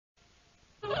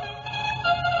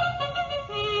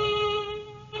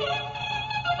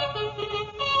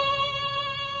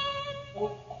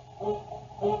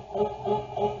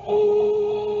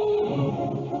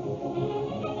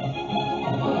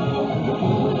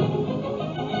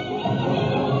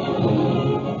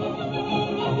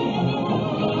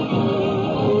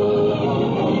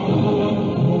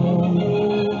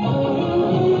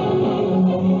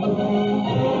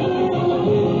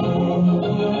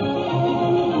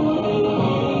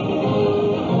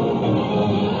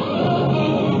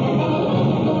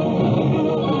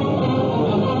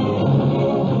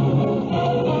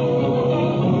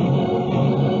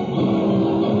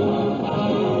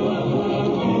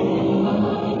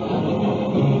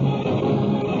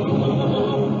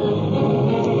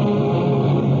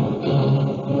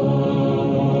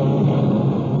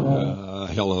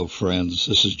friends.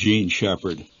 This is Gene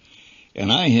Shepherd,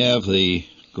 and I have the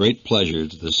great pleasure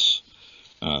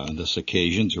on this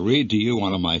occasion to read to you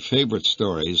one of my favorite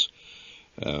stories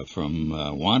from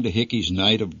Wanda Hickey's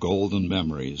Night of Golden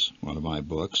Memories, one of my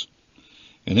books.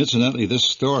 And incidentally, this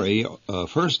story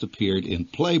first appeared in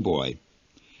Playboy,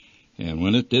 and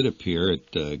when it did appear,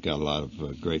 it got a lot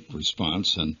of great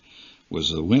response and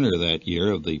was the winner that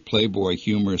year of the Playboy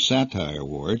Humor Satire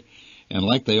Award. And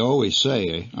like they always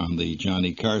say on the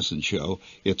Johnny Carson show,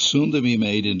 it's soon to be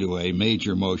made into a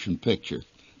major motion picture.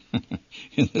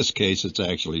 In this case, it's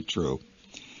actually true.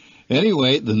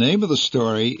 Anyway, the name of the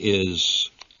story is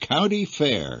County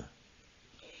Fair.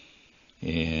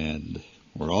 And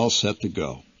we're all set to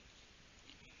go.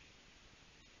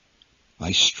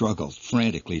 I struggled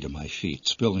frantically to my feet,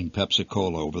 spilling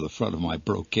Pepsi-Cola over the front of my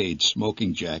brocade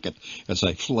smoking jacket as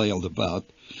I flailed about.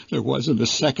 There wasn't a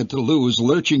second to lose.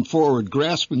 Lurching forward,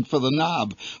 grasping for the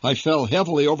knob, I fell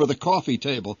heavily over the coffee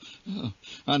table.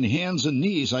 On hands and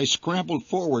knees, I scrambled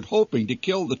forward, hoping to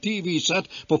kill the TV set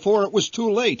before it was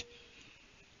too late.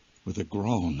 With a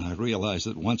groan, I realized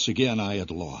that once again I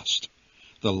had lost.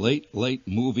 The late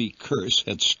movie curse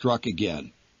had struck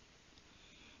again.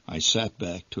 I sat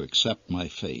back to accept my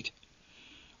fate.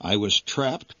 I was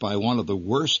trapped by one of the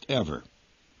worst ever,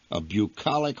 a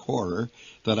bucolic horror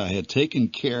that I had taken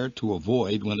care to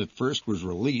avoid when it first was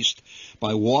released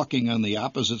by walking on the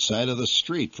opposite side of the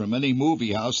street from any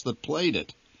movie house that played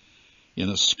it. In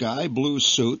a sky blue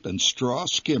suit and straw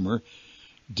skimmer,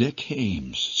 Dick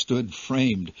Hames stood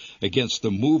framed against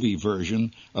the movie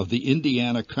version of the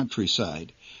Indiana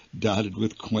countryside, dotted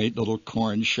with quaint little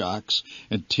corn shocks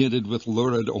and tinted with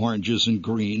lurid oranges and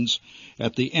greens,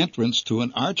 at the entrance to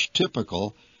an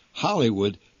archetypical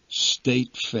Hollywood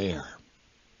state fair.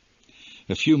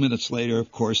 A few minutes later,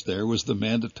 of course, there was the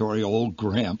mandatory old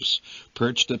Gramps,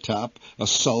 perched atop a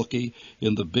sulky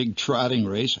in the big trotting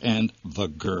race, and the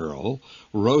girl,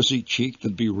 rosy-cheeked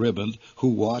and beribboned, who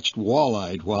watched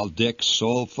wall-eyed while Dick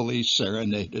soulfully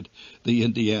serenaded the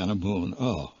Indiana moon.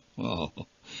 Oh,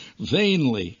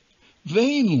 vainly,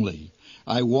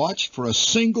 I watched for a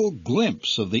single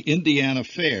glimpse of the Indiana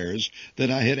fairs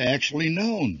that I had actually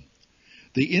known.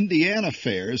 The Indiana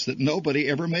fairs that nobody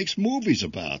ever makes movies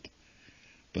about.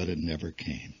 But it never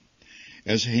came.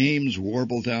 As Hames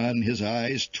warbled on, his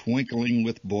eyes twinkling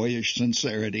with boyish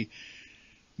sincerity,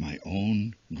 my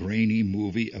own grainy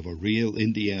movie of a real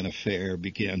Indiana fair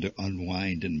began to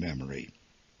unwind in memory.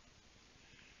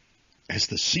 As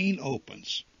the scene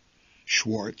opens,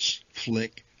 Schwartz,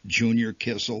 Flick, Junior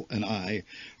Kissel, and I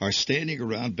are standing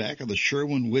around back of the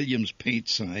Sherwin-Williams paint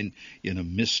sign in a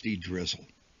misty drizzle.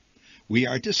 We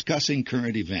are discussing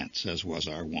current events, as was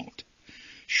our wont.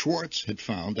 Schwartz had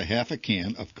found a half a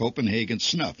can of Copenhagen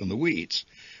snuff in the weeds,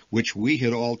 which we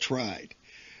had all tried.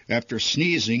 After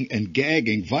sneezing and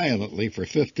gagging violently for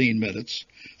 15 minutes,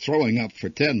 throwing up for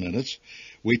 10 minutes,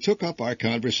 we took up our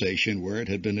conversation where it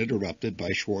had been interrupted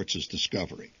by Schwartz's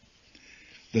discovery.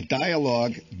 The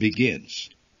dialogue begins.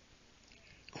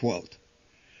 Quote,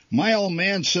 "My old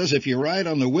man says if you ride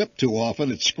on the whip too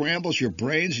often, it scrambles your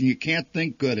brains and you can't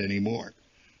think good anymore,"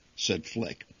 said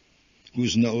Flick,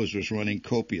 whose nose was running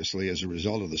copiously as a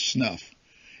result of the snuff,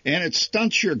 "and it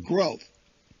stunts your growth."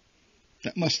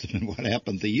 "That must have been what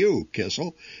happened to you,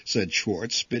 Kissel," said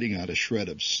Schwartz, spitting out a shred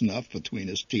of snuff between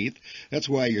his teeth. "That's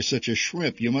why you're such a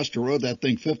shrimp. You must have rode that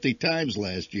thing 50 times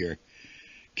last year."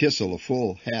 Kissel, a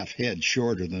full half head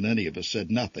shorter than any of us,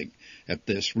 said nothing at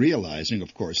this, realizing,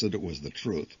 of course, that it was the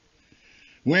truth.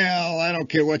 "Well, I don't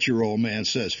care what your old man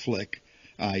says, Flick,"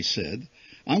 I said.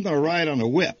 "I'm going to ride on a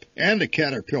whip, and a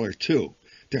caterpillar, too.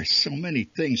 There's so many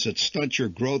things that stunt your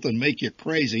growth and make you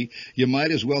crazy, you might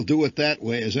as well do it that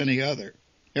way as any other.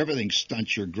 Everything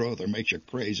stunts your growth or makes you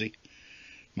crazy."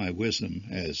 My wisdom,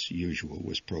 as usual,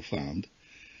 was profound.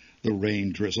 The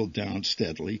rain drizzled down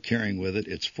steadily, carrying with it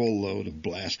its full load of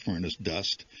blast furnace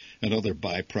dust and other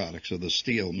byproducts of the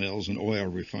steel mills and oil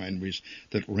refineries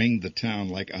that ringed the town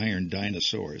like iron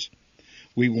dinosaurs.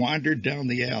 We wandered down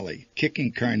the alley,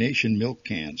 kicking carnation milk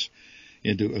cans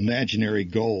into imaginary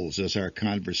goals as our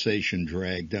conversation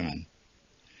dragged on.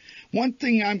 "One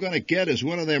thing I'm going to get is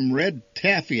one of them red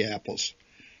taffy apples,"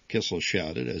 Kissel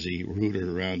shouted as he rooted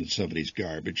around in somebody's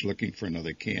garbage looking for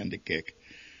another can to kick.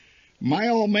 "My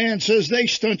old man says they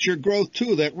stunt your growth,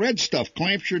 too. That red stuff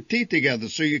clamps your teeth together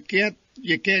so you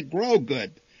can't grow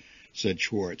good," said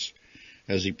Schwartz,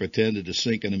 as he pretended to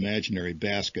sink an imaginary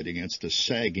basket against a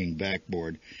sagging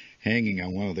backboard hanging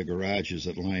on one of the garages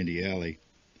that lined the alley.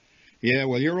 "Yeah,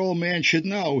 well, your old man should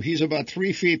know. He's about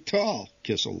 3 feet tall,"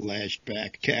 Kissel lashed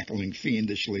back, cackling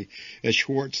fiendishly as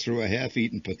Schwartz threw a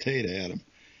half-eaten potato at him.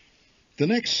 The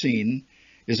next scene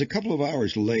is a couple of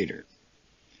hours later.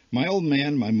 My old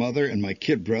man, my mother, and my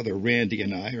kid brother Randy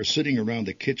and I are sitting around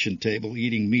the kitchen table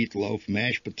eating meatloaf,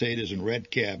 mashed potatoes, and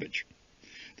red cabbage.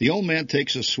 The old man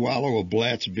takes a swallow of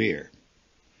Blatt's beer,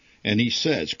 and he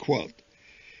says, quote,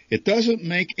 "It doesn't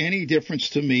make any difference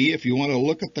to me if you want to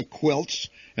look at the quilts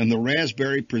and the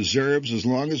raspberry preserves as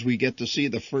long as we get to see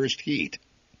the first heat."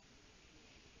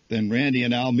 "Then Randy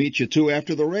and I'll meet you two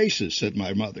after the races," said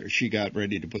my mother. She got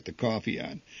ready to put the coffee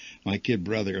on. My kid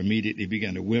brother immediately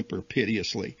began to whimper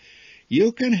piteously.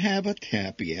 "You can have a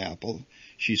tappy apple,"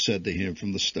 she said to him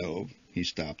from the stove. He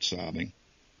stopped sobbing.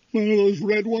 "One of those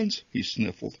red ones?" he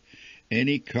sniffled.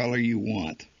 "Any color you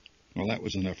want." Well, that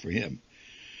was enough for him.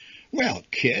 "Well,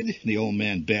 kid," the old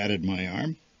man batted my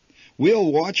arm,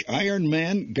 "we'll watch Iron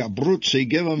Man Gabruzzi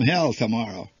give 'em hell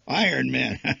tomorrow. Iron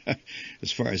Man."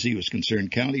 As far as he was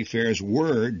concerned, county fairs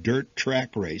were dirt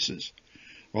track races.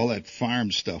 All that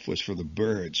farm stuff was for the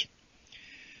birds.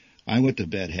 I went to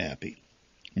bed happy.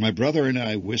 My brother and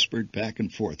I whispered back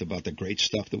and forth about the great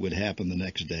stuff that would happen the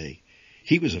next day.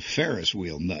 He was a Ferris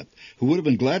wheel nut who would have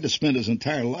been glad to spend his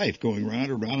entire life going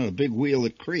round and round on a big wheel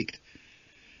that creaked.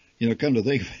 You know, come to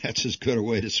think of it, that's as good a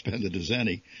way to spend it as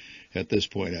any. At this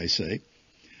point, I say,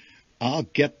 "I'll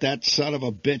get that son of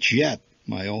a bitch yet,"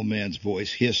 my old man's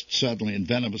voice hissed suddenly and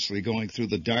venomously going through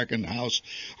the darkened house.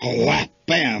 Whap,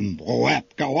 bam,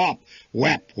 whap, go up,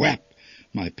 whap, whap.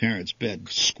 My parents' bed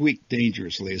squeaked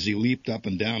dangerously as he leaped up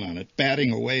and down on it,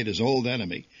 batting away at his old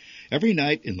enemy. Every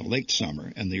night in the late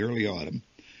summer and the early autumn,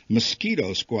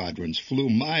 mosquito squadrons flew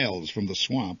miles from the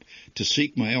swamp to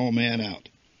seek my old man out.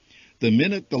 The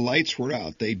minute the lights were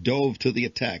out, they dove to the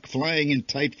attack. Flying in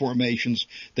tight formations,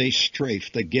 they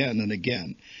strafed again and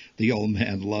again. The old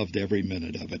man loved every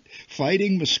minute of it.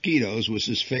 Fighting mosquitoes was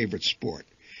his favorite sport.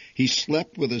 He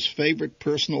slept with his favorite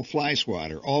personal fly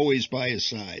swatter, always by his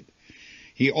side.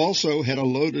 He also had a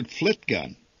loaded flit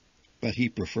gun, but he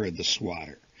preferred the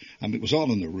swatter. It was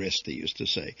all in the wrist, he used to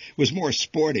say. It was more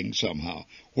sporting somehow.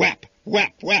 Whap,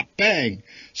 whap, whap, bang!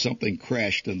 Something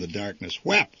crashed in the darkness.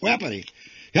 Whap, whappity!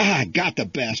 "Ah, I got the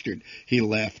bastard!" He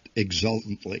laughed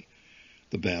exultantly.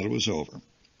 The battle was over,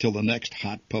 till the next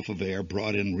hot puff of air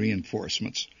brought in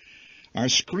reinforcements. Our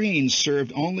screens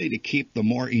served only to keep the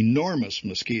more enormous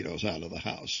mosquitoes out of the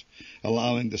house,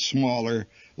 allowing the smaller,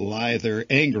 lither,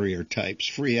 angrier types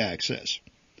free access.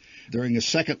 During a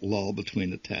second lull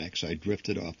between attacks, I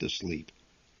drifted off to sleep.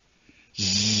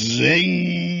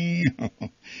 Zing!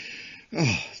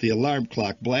 Oh, the alarm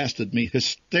clock blasted me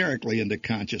hysterically into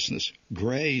consciousness.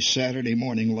 Gray Saturday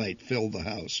morning light filled the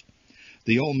house.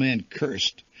 The old man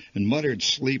cursed and muttered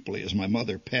sleepily as my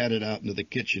mother padded out into the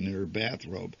kitchen in her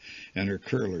bathrobe and her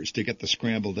curlers to get the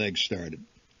scrambled eggs started.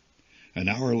 An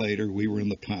hour later, we were in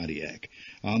the Pontiac,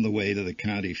 on the way to the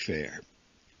county fair.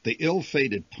 The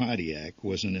ill-fated Pontiac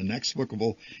was an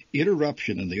inexplicable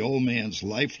interruption in the old man's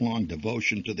lifelong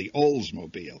devotion to the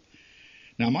Oldsmobile.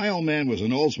 Now, my old man was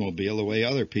an Oldsmobile the way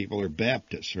other people are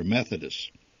Baptists or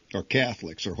Methodists or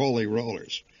Catholics or Holy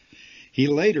Rollers. He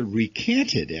later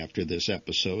recanted after this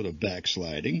episode of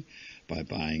backsliding by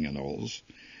buying an Olds.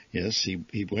 Yes,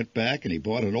 he went back and he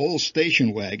bought an old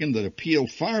station wagon that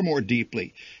appealed far more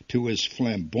deeply to his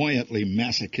flamboyantly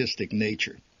masochistic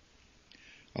nature.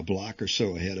 A block or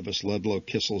so ahead of us, Ludlow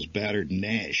Kissel's battered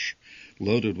Nash,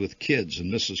 loaded with kids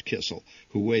and Mrs. Kissel,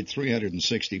 who weighed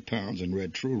 360 pounds and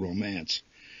read true romance.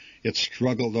 It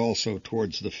struggled also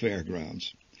towards the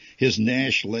fairgrounds. His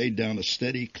Nash laid down a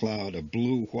steady cloud of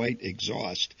blue-white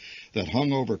exhaust that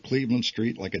hung over Cleveland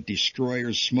Street like a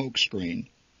destroyer's smoke screen.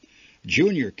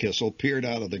 Junior Kissel peered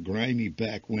out of the grimy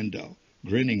back window,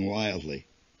 grinning wildly.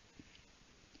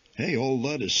 "Hey, old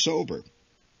Lud is sober."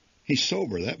 "He's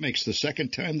sober. That makes the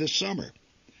second time this summer,"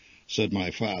 said my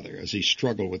father, as he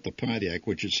struggled with the Pontiac,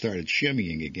 which had started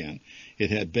shimmying again. It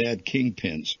had bad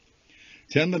kingpins.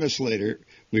 10 minutes later,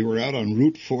 we were out on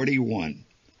Route 41,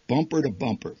 bumper to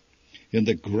bumper, in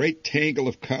the great tangle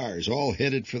of cars, all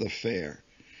headed for the fair.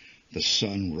 The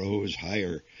sun rose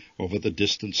higher over the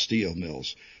distant steel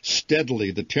mills.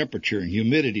 Steadily the temperature and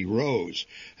humidity rose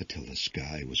until the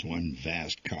sky was one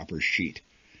vast copper sheet.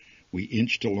 We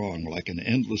inched along like an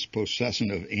endless procession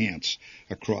of ants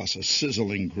across a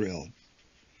sizzling grill.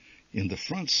 In the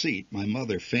front seat, my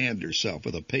mother fanned herself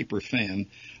with a paper fan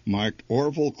marked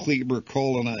Orville Kleber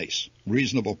Coal and Ice,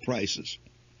 reasonable prices.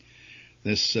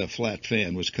 This flat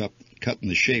fan was cut in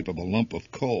the shape of a lump of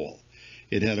coal.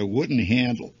 It had a wooden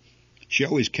handle. She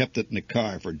always kept it in the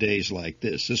car for days like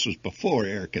this. This was before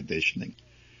air conditioning.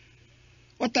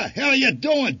 "What the hell are you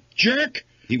doing, jerk?"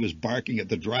 He was barking at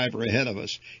the driver ahead of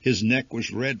us. His neck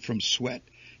was red from sweat.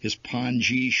 His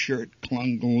pongee shirt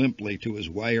clung limply to his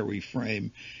wiry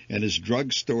frame, and his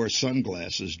drugstore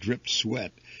sunglasses dripped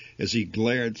sweat as he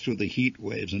glared through the heat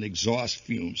waves and exhaust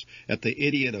fumes at the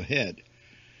idiot ahead.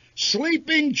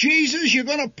 "Sleeping Jesus, you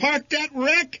going to park that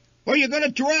wreck, or you going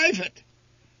to drive it?"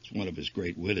 It's one of his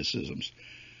great witticisms.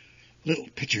 "Little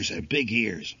pitchers have big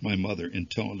ears," my mother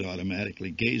intoned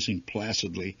automatically, gazing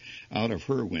placidly out of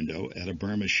her window at a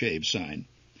Burma shave sign.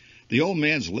 The old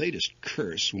man's latest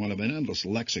curse, one of an endless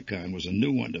lexicon, was a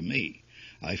new one to me.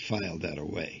 I filed that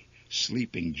away.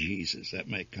 Sleeping Jesus, that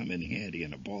might come in handy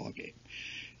in a ball game.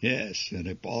 Yes, in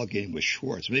a ball game with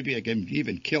Schwartz. Maybe I can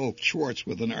even kill Schwartz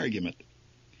with an argument.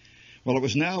 Well, it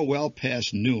was now well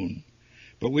past noon,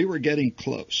 but we were getting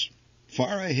close.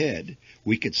 Far ahead,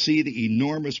 we could see the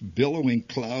enormous billowing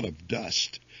cloud of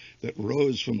dust that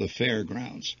rose from the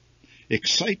fairgrounds.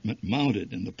 Excitement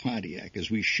mounted in the Pontiac as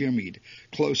we shimmied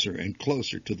closer and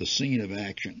closer to the scene of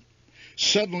action.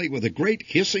 Suddenly, with a great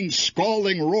hissing,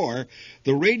 scalding roar,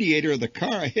 the radiator of the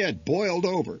car ahead boiled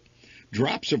over.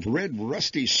 Drops of red,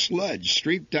 rusty sludge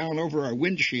streaked down over our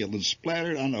windshield and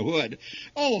splattered on the hood.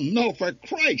 "Oh, no, for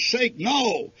Christ's sake,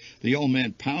 no!" The old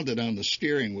man pounded on the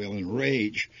steering wheel in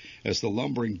rage as the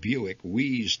lumbering Buick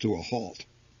wheezed to a halt.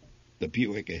 The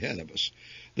Buick ahead of us.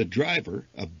 The driver,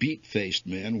 a beet-faced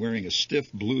man wearing a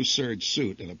stiff blue serge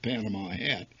suit and a Panama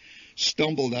hat,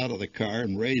 stumbled out of the car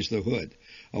and raised the hood.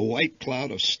 A white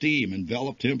cloud of steam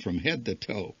enveloped him from head to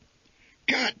toe.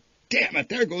 "God damn it,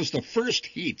 there goes the first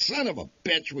heat. Son of a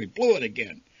bitch, we blew it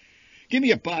again. Give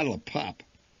me a bottle of pop."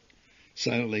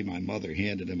 Silently, my mother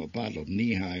handed him a bottle of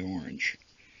knee-high orange.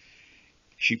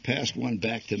 She passed one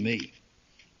back to me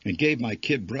and gave my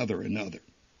kid brother another.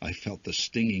 I felt the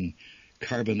stinging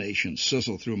carbonation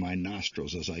sizzle through my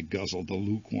nostrils as I guzzled the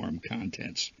lukewarm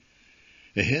contents.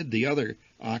 Ahead, the other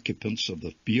occupants of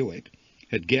the Buick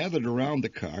had gathered around the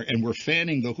car and were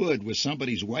fanning the hood with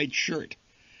somebody's white shirt.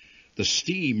 The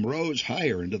steam rose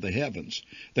higher into the heavens.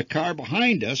 The car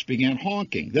behind us began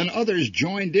honking. Then others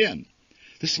joined in.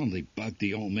 This only bugged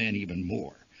the old man even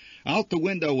more. Out the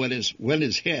window went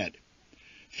his head,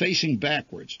 facing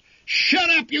backwards. "Shut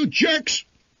up, you jerks!"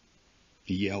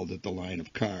 He yelled at the line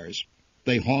of cars.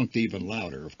 They honked even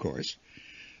louder, of course.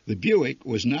 The Buick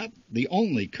was not the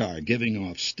only car giving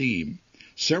off steam.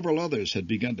 Several others had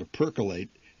begun to percolate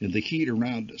in the heat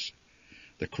around us.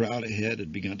 The crowd ahead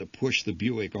had begun to push the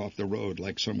Buick off the road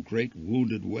like some great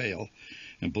wounded whale,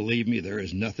 and believe me, there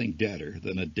is nothing deader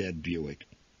than a dead Buick.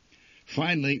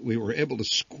 Finally, we were able to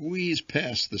squeeze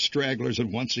past the stragglers,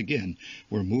 and once again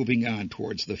were moving on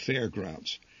towards the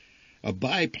fairgrounds. A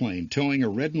biplane towing a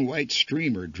red and white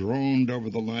streamer droned over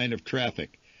the line of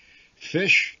traffic.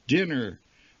 "Fish, dinner,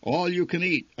 all you can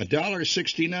eat,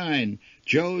 $1.69,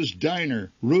 Joe's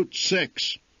Diner, Route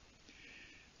 6.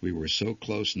 We were so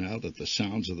close now that the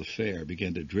sounds of the fair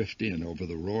began to drift in over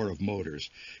the roar of motors,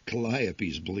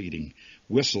 calliopes bleating,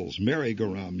 whistles,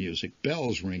 merry-go-round music,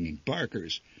 bells ringing,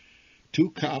 barkers.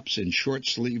 2 cops in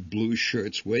short-sleeved blue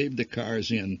shirts waved the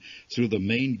cars in through the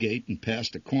main gate and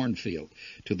past a cornfield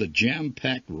to the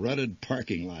jam-packed, rutted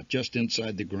parking lot just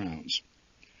inside the grounds.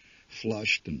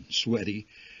 Flushed and sweaty,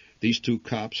 these 2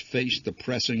 cops faced the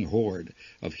pressing horde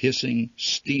of hissing,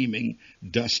 steaming,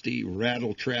 dusty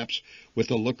rattletraps with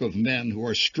the look of men who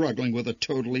are struggling with a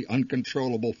totally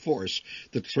uncontrollable force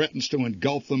that threatens to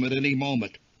engulf them at any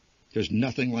moment. There's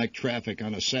nothing like traffic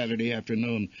on a Saturday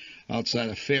afternoon outside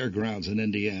of fairgrounds in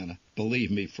Indiana. Believe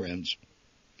me, friends.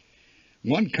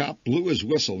 One cop blew his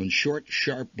whistle in short,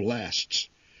 sharp blasts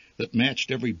that matched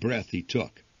every breath he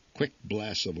took. Quick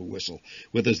blasts of a whistle.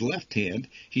 With his left hand,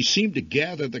 he seemed to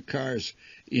gather the cars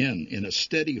in a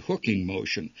steady hooking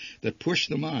motion that pushed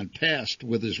them on past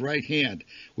with his right hand,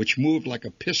 which moved like a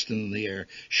piston in the air,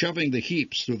 shoving the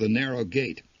heaps through the narrow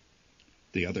gate.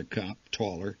 The other cop,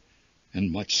 taller and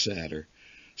much sadder,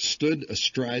 stood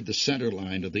astride the center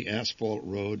line of the asphalt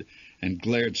road and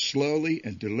glared slowly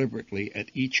and deliberately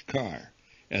at each car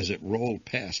as it rolled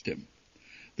past him.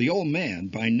 The old man,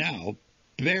 by now,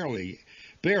 barely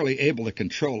able to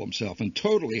control himself and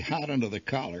totally hot under the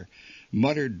collar,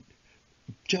 muttered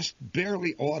just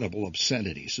barely audible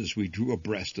obscenities as we drew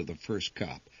abreast of the first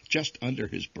cop, just under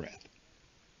his breath.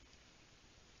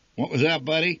 "What was that,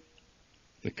 buddy?"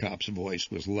 The cop's voice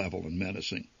was level and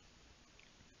menacing,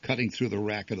 cutting through the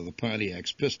racket of the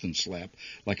Pontiac's piston slap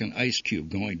like an ice cube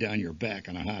going down your back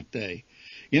on a hot day.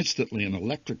 Instantly, an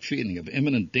electric feeling of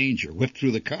imminent danger whipped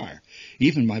through the car.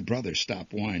 Even my brother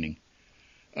stopped whining.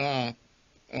 Pardon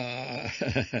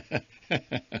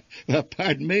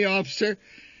me, officer?"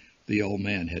 The old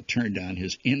man had turned on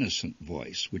his innocent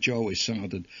voice, which always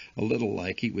sounded a little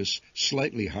like he was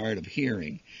slightly hard of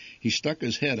hearing. He stuck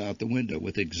his head out the window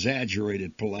with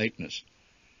exaggerated politeness.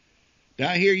 "Did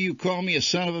I hear you call me a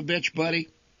son of a bitch, buddy?"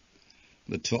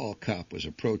 The tall cop was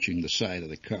approaching the side of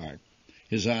the car,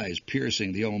 his eyes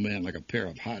piercing the old man like a pair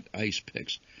of hot ice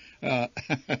picks.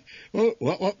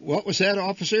 What was that,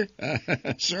 officer?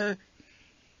 Sir?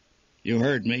 You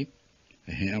heard me.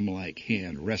 A ham-like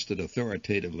hand rested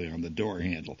authoritatively on the door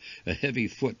handle. A heavy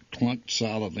foot clunked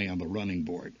solidly on the running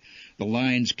board. The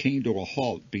lines came to a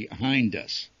halt behind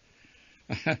us.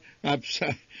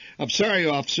 I'm sorry,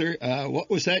 officer.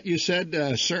 What was that you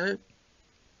said, sir?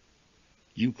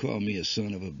 You call me a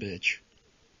son of a bitch.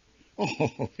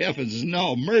 Oh, heavens,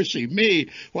 no, mercy me.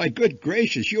 Why, good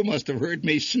gracious, you must have heard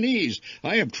me sneeze.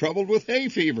 I am troubled with hay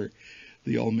fever.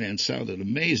 The old man sounded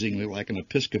amazingly like an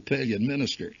Episcopalian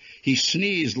minister. He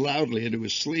sneezed loudly into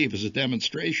his sleeve as a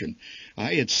demonstration.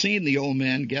 I had seen the old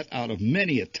man get out of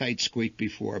many a tight squeak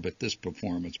before, but this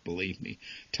performance, believe me,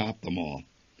 topped them all.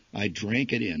 I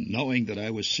drank it in, knowing that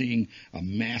I was seeing a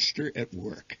master at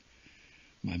work.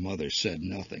 My mother said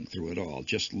nothing through it all,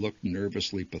 just looked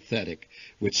nervously pathetic,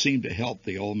 which seemed to help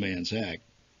the old man's act.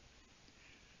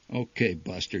 Okay,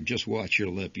 Buster, just watch your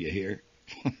lip, you hear?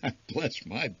 Bless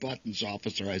my buttons,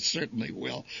 officer, I certainly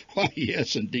will. Why,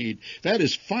 yes, indeed. That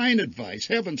is fine advice.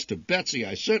 Heavens to Betsy,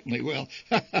 I certainly will.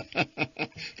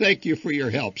 Thank you for your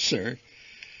help, sir.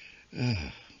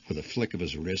 With a flick of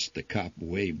his wrist, the cop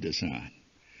waved us on.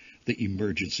 The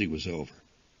emergency was over.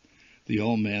 The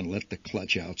old man let the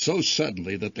clutch out so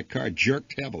suddenly that the car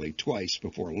jerked heavily twice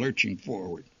before lurching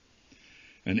forward.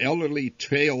 An elderly,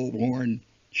 tail-worn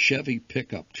Chevy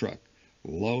pickup truck,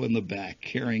 low in the back,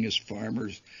 carrying his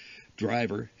farmer's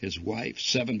driver, his wife,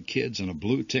 7 kids, and a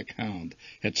blue-tick hound,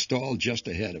 had stalled just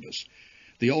ahead of us.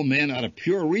 The old man, out of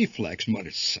pure reflex,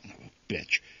 muttered, "Son of a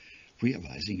bitch."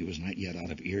 Realizing he was not yet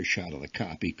out of earshot of the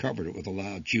cop, he covered it with a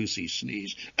loud, juicy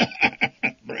sneeze.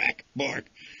 Brack, bark.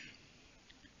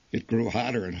 It grew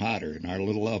hotter and hotter in our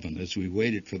little oven as we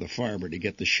waited for the farmer to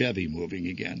get the Chevy moving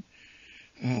again.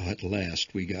 Oh, at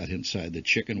last we got inside the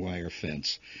chicken wire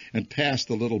fence and past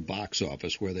the little box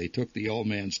office where they took the old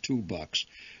man's $2,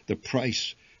 the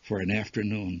price for an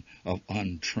afternoon of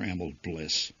untrammeled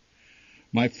bliss.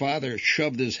 My father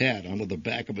shoved his hat onto the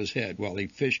back of his head while he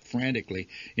fished frantically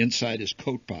inside his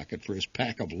coat pocket for his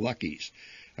pack of Luckies,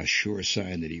 a sure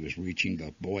sign that he was reaching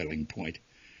the boiling point.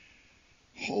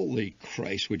 Holy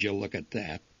Christ, would you look at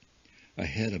that?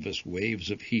 Ahead of us,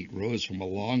 waves of heat rose from a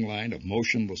long line of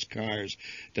motionless cars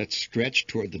that stretched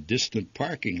toward the distant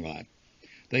parking lot.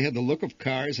 They had the look of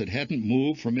cars that hadn't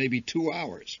moved for maybe 2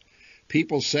 hours.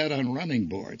 People sat on running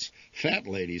boards. Fat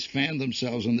ladies fanned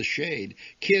themselves in the shade.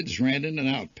 Kids ran in and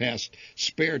out past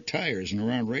spare tires and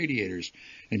around radiators.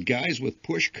 And guys with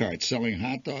push carts selling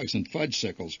hot dogs and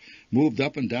fudgesicles moved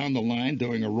up and down the line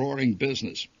doing a roaring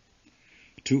business.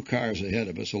 2 cars ahead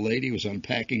of us, a lady was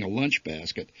unpacking a lunch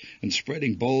basket and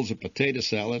spreading bowls of potato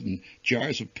salad and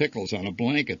jars of pickles on a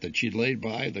blanket that she'd laid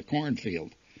by the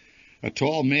cornfield. A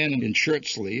tall man in shirt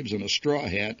sleeves and a straw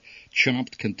hat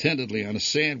chomped contentedly on a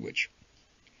sandwich.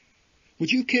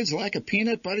 "Would you kids like a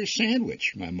peanut butter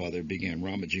sandwich?" My mother began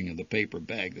rummaging in the paper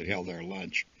bag that held our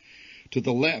lunch. To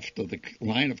the left of the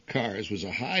line of cars was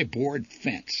a high board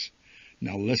fence.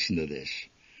 Now listen to this.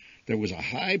 There was a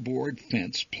high board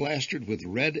fence plastered with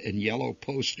red and yellow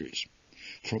posters.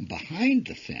 From behind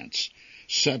the fence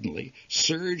suddenly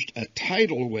surged a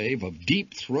tidal wave of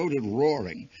deep-throated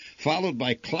roaring, followed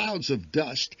by clouds of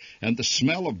dust and the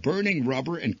smell of burning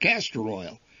rubber and castor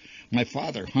oil. My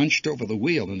father hunched over the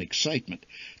wheel in excitement.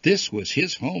 This was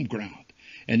his home ground,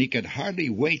 and he could hardly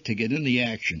wait to get in the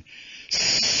action.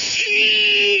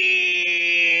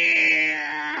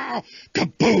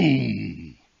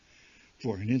 Kaboom!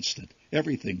 For an instant,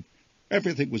 everything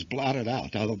was blotted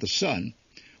out of the sun.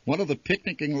 One of the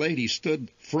picnicking ladies stood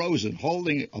frozen,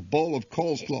 holding a bowl of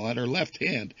coleslaw in her left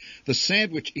hand. The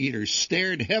sandwich eater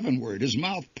stared heavenward, his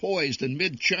mouth poised in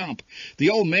mid-chomp. The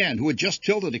old man, who had just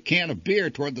tilted a can of beer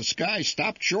toward the sky,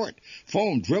 stopped short,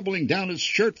 foam dribbling down his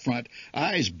shirt front,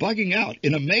 eyes bugging out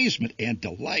in amazement and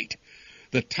delight.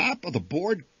 The top of the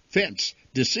board fence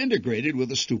disintegrated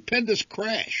with a stupendous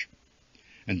crash.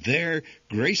 And there,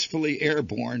 gracefully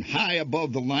airborne, high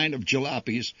above the line of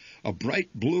jalopies, a bright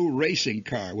blue racing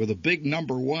car with a big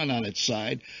number 1 on its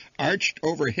side, arched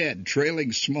overhead,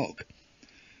 trailing smoke.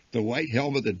 The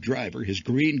white-helmeted driver, his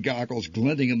green goggles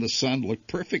glinting in the sun, looked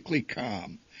perfectly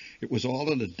calm. It was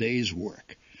all in a day's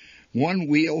work. One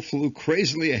wheel flew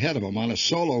crazily ahead of him on a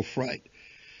solo flight.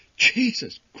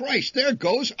 Jesus Christ, there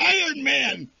goes Iron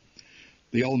Man!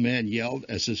 the old man yelled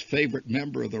as his favorite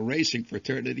member of the racing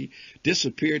fraternity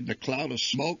disappeared in a cloud of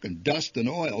smoke and dust and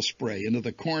oil spray into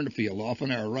the cornfield off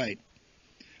on our right.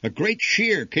 A great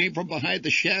cheer came from behind the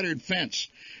shattered fence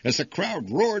as the crowd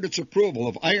roared its approval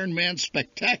of Iron Man's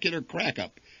spectacular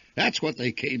crack-up. That's what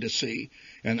they came to see,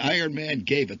 and Iron Man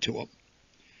gave it to them.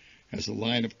 As the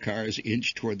line of cars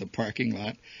inched toward the parking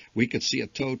lot, we could see a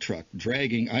tow truck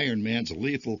dragging Iron Man's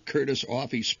lethal Curtis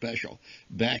Offie Special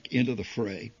back into the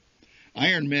fray.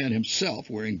 Iron Man himself,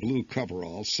 wearing blue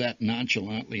coveralls, sat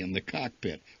nonchalantly in the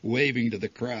cockpit, waving to the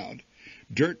crowd.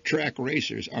 Dirt track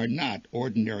racers are not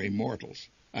ordinary mortals.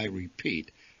 I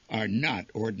repeat, are not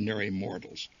ordinary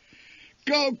mortals.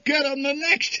 "Go get 'em the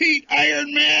next heat,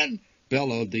 Iron Man!"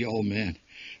 bellowed the old man.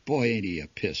 Boy, ain't he a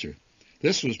pisser.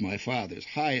 This was my father's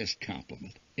highest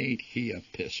compliment. Ain't he a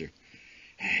pisser?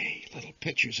 "Hey, little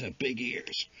pitchers have big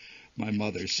ears," my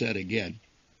mother said again.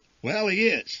 Well, he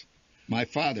is. My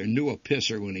father knew a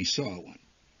pisser when he saw one.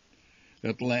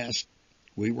 At last,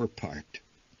 we were parked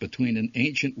between an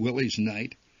ancient Willie's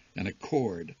Knight and a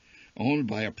Cord owned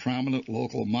by a prominent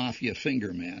local mafia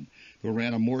fingerman who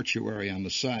ran a mortuary on the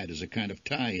side as a kind of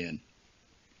tie-in.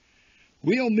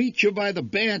 "We'll meet you by the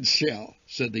bandshell,"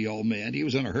 said the old man. He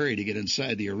was in a hurry to get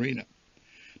inside the arena.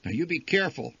 "Now, you be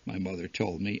careful," my mother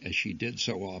told me, as she did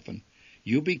so often.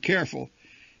 "You be careful."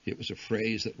 It was a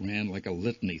phrase that ran like a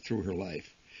litany through her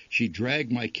life. She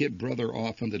dragged my kid brother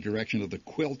off in the direction of the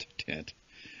quilt tent.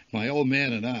 My old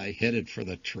man and I headed for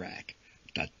the track.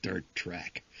 The dirt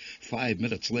track. 5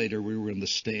 minutes later, we were in the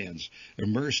stands,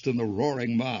 immersed in the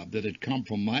roaring mob that had come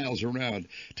from miles around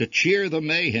to cheer the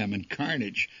mayhem and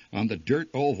carnage on the dirt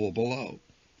oval below.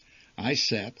 I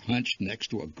sat hunched next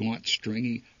to a gaunt,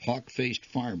 stringy, hawk-faced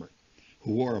farmer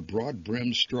who wore a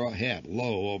broad-brimmed straw hat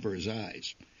low over his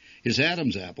eyes. His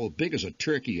Adam's apple, big as a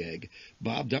turkey egg,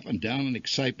 bobbed up and down in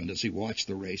excitement as he watched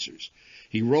the racers.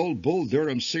 He rolled Bull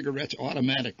Durham cigarettes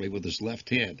automatically with his left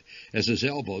hand as his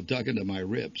elbow dug into my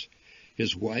ribs.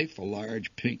 His wife, a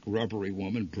large, pink, rubbery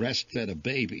woman, breastfed a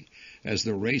baby as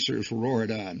the racers roared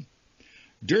on.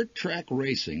 Dirt track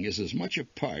racing is as much a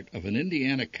part of an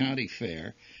Indiana county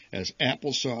fair as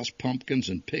applesauce, pumpkins,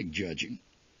 and pig judging.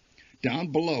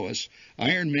 Down below us,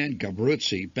 Iron Man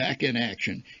Gabruzzi, back in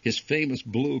action, his famous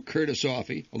blue Curtis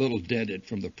Offie, a little dented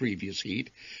from the previous heat,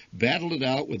 battled it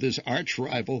out with his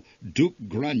arch-rival Duke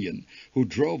Grunion, who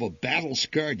drove a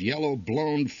battle-scarred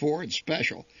yellow-blown Ford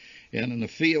Special, and in a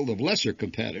field of lesser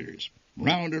competitors.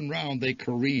 Round and round they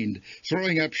careened,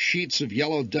 throwing up sheets of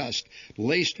yellow dust,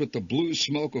 laced with the blue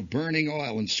smoke of burning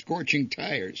oil and scorching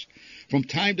tires. From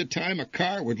time to time a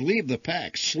car would leave the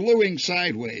pack, slewing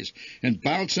sideways, and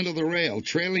bounce into the rail,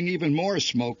 trailing even more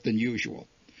smoke than usual.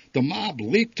 The mob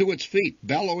leaped to its feet,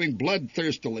 bellowing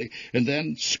bloodthirstily, and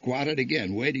then squatted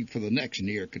again, waiting for the next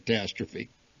near catastrophe.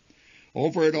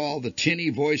 Over it all, the tinny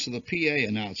voice of the PA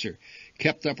announcer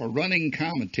kept up a running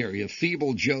commentary of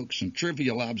feeble jokes and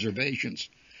trivial observations.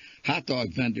 Hot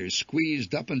dog vendors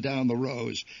squeezed up and down the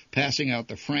rows, passing out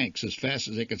the francs as fast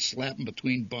as they could slap them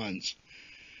between buns.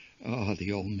 Oh,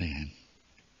 the old man.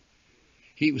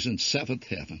 He was in seventh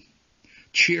heaven,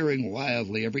 cheering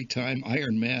wildly every time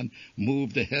Iron Man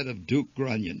moved ahead of Duke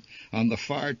Grunion on the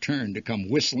far turn to come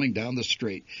whistling down the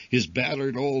straight, his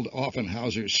battered old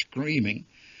Offenhauser screaming.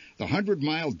 The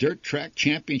 100-mile dirt track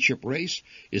championship race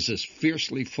is as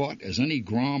fiercely fought as any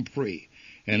Grand Prix,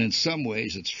 and in some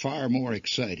ways it's far more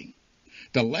exciting.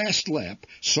 The last lap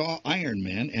saw Iron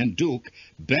Man and Duke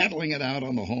battling it out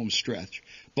on the home stretch,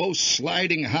 both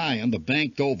sliding high on the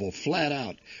banked oval, flat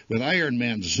out, with Iron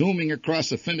Man zooming across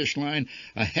the finish line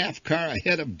a half car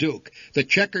ahead of Duke. The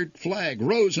checkered flag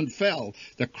rose and fell.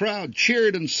 The crowd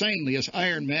cheered insanely as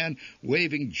Iron Man,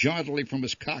 waving jauntily from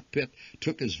his cockpit,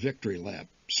 took his victory lap,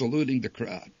 saluting the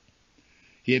crowd.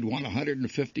 He had won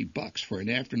 $150 for an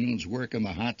afternoon's work in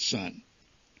the hot sun.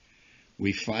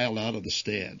 We filed out of the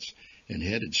stands and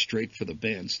headed straight for the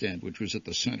bandstand, which was at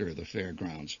the center of the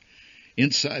fairgrounds.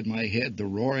 Inside my head, the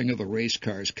roaring of the race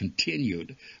cars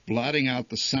continued, blotting out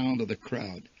the sound of the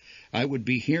crowd. I would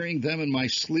be hearing them in my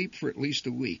sleep for at least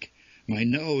a week. My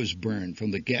nose burned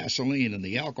from the gasoline and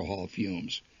the alcohol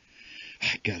fumes.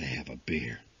 I gotta have a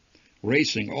beer.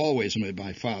 Racing always made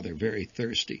my father very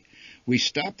thirsty. We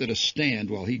stopped at a stand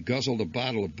while he guzzled a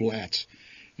bottle of Blatz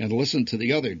and listened to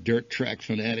the other dirt track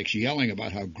fanatics yelling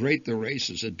about how great the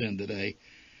races had been today.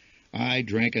 I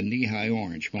drank a knee-high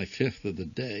orange, my fifth of the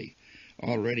day.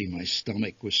 Already my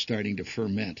stomach was starting to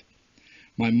ferment.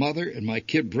 My mother and my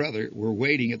kid brother were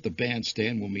waiting at the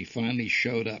bandstand when we finally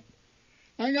showed up.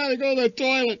 "I gotta go to the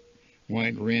toilet,"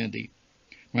 whined Randy.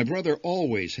 My brother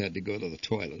always had to go to the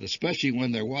toilet, especially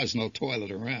when there was no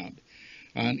toilet around.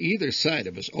 On either side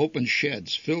of us, open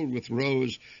sheds filled with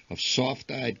rows of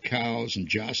soft-eyed cows and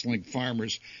jostling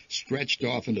farmers stretched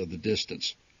off into the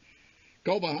distance.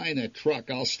 "Go behind that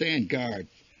truck. I'll stand guard,"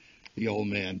 the old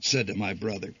man said to my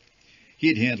brother. He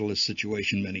had handled this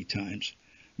situation many times.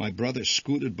 My brother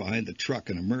scooted behind the truck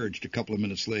and emerged a couple of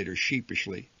minutes later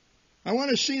sheepishly. "I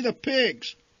want to see the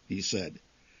pigs," he said.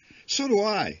 "So do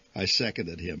I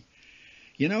seconded him.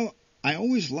 You know, I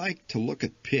always liked to look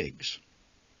at pigs.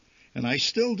 And I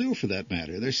still do, for that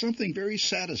matter. There's something very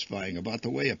satisfying about the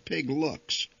way a pig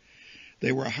looks.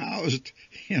 They were housed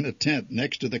in a tent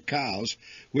next to the cows,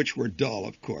 which were dull,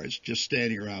 of course, just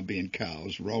standing around being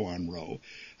cows, row on row.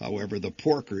 However, the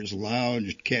porkers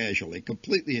lounged casually,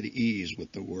 completely at ease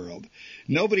with the world.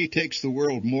 Nobody takes the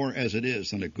world more as it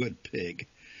is than a good pig.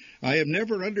 I have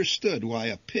never understood why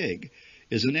a pig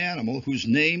is an animal whose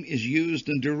name is used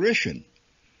in derision.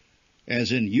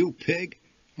 As in, you pig?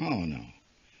 Oh, no.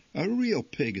 A real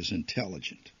pig is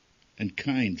intelligent and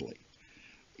kindly,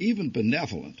 even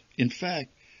benevolent. In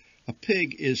fact, a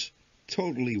pig is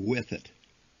totally with it,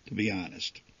 to be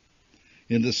honest.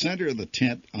 In the center of the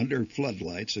tent, under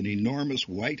floodlights, an enormous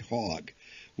white hog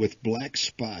with black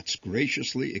spots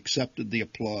graciously accepted the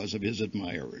applause of his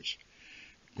admirers.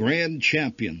 "Grand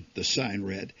Champion," the sign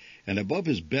read, and above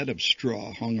his bed of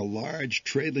straw hung a large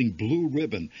trailing blue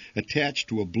ribbon attached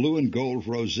to a blue and gold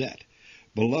rosette.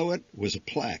 Below it was a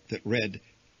plaque that read,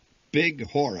 "Big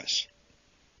Horace."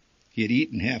 He had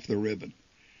eaten half the ribbon.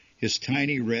 His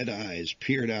tiny red eyes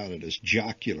peered out at us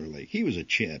jocularly. He was a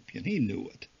champion. He knew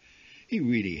it. He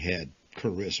really had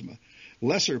charisma.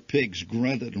 Lesser pigs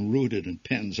grunted and rooted in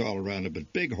pens all around him,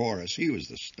 but Big Horace, he was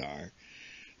the star.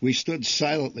 We stood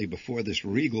silently before this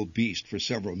regal beast for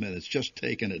several minutes, just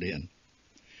taking it in.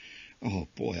 "Oh,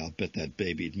 boy, I'll bet that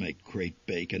baby'd make great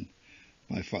bacon,"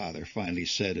 my father finally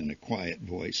said in a quiet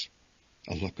voice.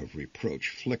 A look of reproach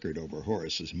flickered over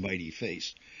Horace's mighty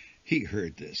face. He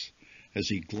heard this as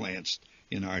he glanced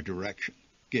in our direction,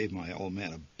 gave my old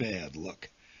man a bad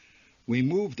look. We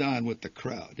moved on with the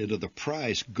crowd into the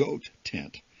prize goat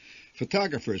tent.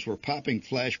 Photographers were popping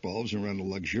flashbulbs around a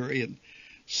luxuriant,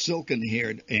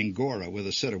 silken-haired Angora with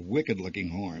a set of wicked-looking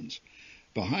horns.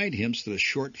 Behind him stood a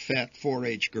short, fat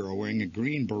 4-H girl wearing a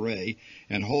green beret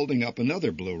and holding up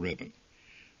another blue ribbon.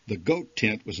 The goat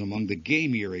tent was among the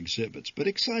gamier exhibits, but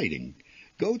exciting.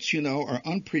 Goats, you know, are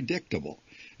unpredictable,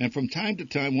 and from time to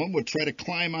time one would try to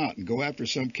climb out and go after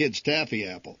some kid's taffy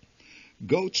apple.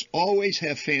 Goats always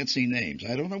have fancy names.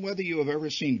 I don't know whether you have ever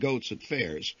seen goats at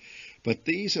fairs, but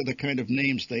these are the kind of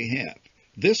names they have.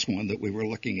 This one that we were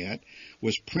looking at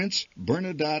was Prince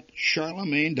Bernadette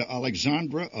Charlemagne de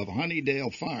Alexandre of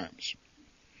Honeydale Farms.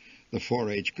 The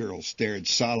 4-H girl stared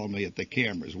solemnly at the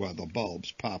cameras while the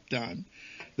bulbs popped on.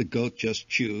 The goat just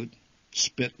chewed,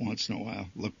 spit once in a while,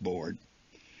 looked bored.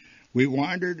 We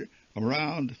wandered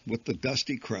around with the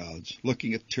dusty crowds,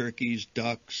 looking at turkeys,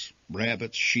 ducks,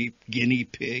 rabbits, sheep, guinea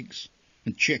pigs,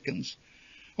 and chickens.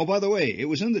 Oh, by the way, it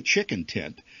was in the chicken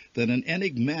tent that an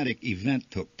enigmatic event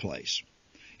took place.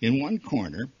 In one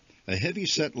corner, a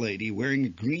heavy-set lady wearing a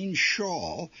green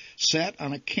shawl sat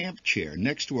on a camp chair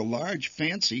next to a large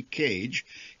fancy cage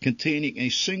containing a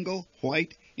single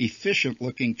white,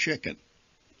 efficient-looking chicken.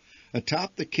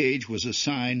 Atop the cage was a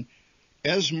sign,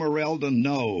 "Esmeralda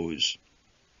Knows."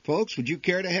 Folks, would you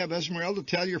care to have Esmeralda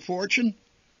tell your fortune?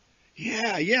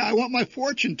 Yeah, I want my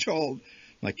fortune told.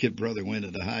 My kid brother went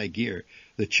into high gear.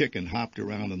 The chicken hopped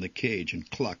around in the cage and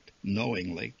clucked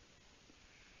knowingly.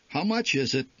 "How much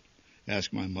is it?"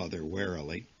 asked my mother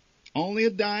warily. "Only a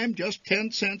dime, just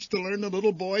 10 cents to learn the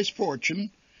little boy's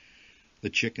fortune." The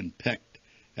chicken pecked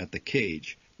at the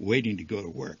cage, waiting to go to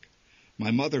work.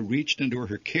 My mother reached into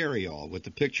her carry-all with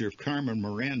the picture of Carmen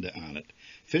Miranda on it,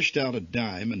 fished out a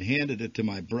dime, and handed it to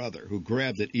my brother, who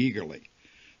grabbed it eagerly.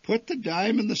 "Put the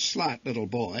dime in the slot, little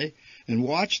boy, and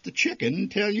watch the chicken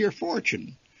tell your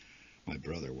fortune." My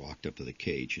brother walked up to the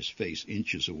cage, his face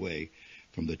inches away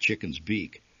from the chicken's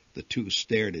beak. The two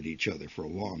stared at each other for a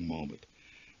long moment.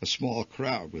 A small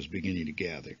crowd was beginning to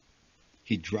gather.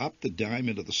 He dropped the dime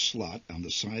into the slot on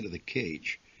the side of the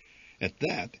cage. At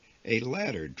that, a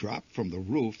ladder dropped from the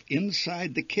roof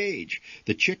inside the cage.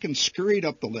 The chicken scurried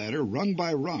up the ladder, rung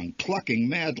by rung, clucking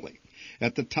madly.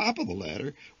 At the top of the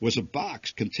ladder was a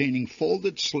box containing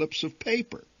folded slips of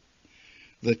paper.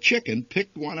 The chicken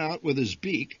picked one out with his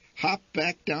beak, hopped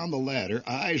back down the ladder,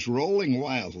 eyes rolling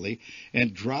wildly,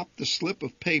 and dropped the slip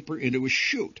of paper into a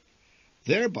chute,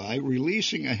 thereby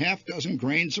releasing a half-dozen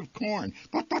grains of corn.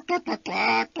 Cluck, cluck, cluck, cluck,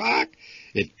 cluck, cluck.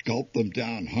 It gulped them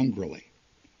down hungrily.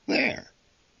 "There,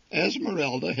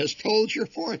 Esmeralda has told your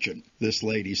fortune," this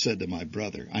lady said to my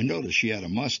brother. I noticed she had a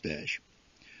mustache.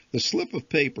 The slip of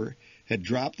paper had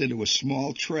dropped into a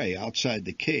small tray outside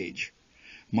the cage.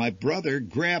 My brother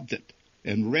grabbed it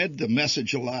and read the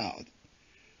message aloud.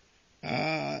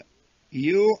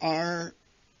 You are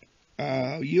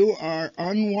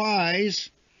unwise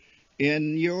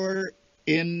in your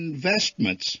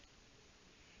investments.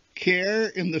 Care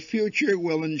in the future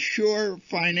will ensure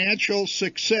financial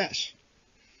success.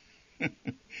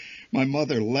 My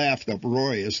mother laughed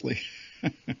uproariously.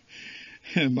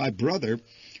 And my brother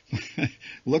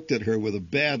looked at her with a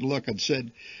bad look and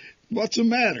said, "What's the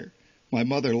matter?" My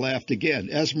mother laughed again.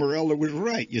 "Esmeralda was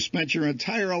right. You spent your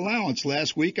entire allowance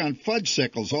last week on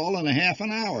fudgesicles, all in a half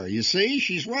an hour. You see,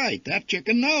 she's right. That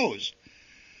chicken knows."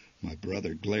 My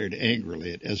brother glared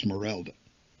angrily at Esmeralda.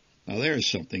 "Now there's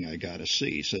something I got to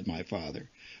see," said my father.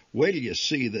 "Wait till you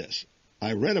see this.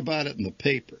 I read about it in the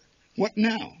paper." "What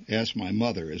now?" asked my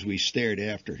mother as we stared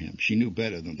after him. She knew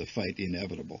better than to fight the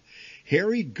inevitable.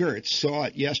 "Harry Gertz saw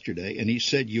it yesterday, and he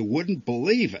said you wouldn't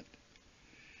believe it."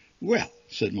 "Well,"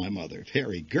 said my mother, "if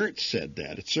Harry Gertz said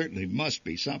that, it certainly must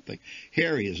be something.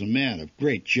 Harry is a man of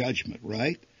great judgment,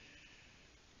 right?"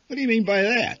 "What do you mean by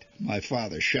that?" my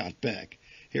father shot back.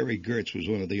 Harry Gertz was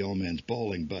one of the old man's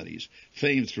bowling buddies,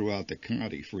 famed throughout the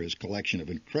county for his collection of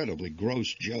incredibly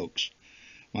gross jokes.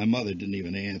 My mother didn't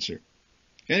even answer.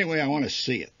 "Anyway, I want to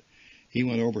see it." He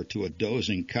went over to a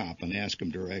dozing cop and asked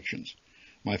him directions.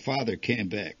 My father came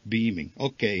back, beaming.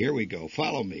 "Okay, here we go.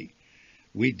 Follow me."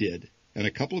 We did, and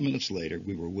a couple of minutes later,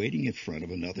 we were waiting in front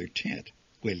of another tent.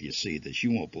 "Wait till you see this.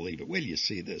 You won't believe it. Wait till you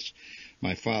see this."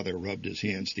 My father rubbed his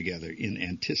hands together in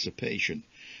anticipation.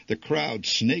 The crowd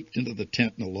snaked into the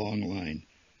tent in a long line.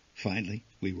 Finally,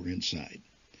 we were inside.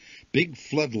 Big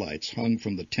floodlights hung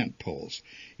from the tent poles.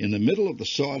 In the middle of the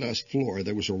sawdust floor,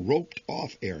 there was a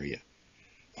roped-off area.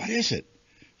 "What is it?"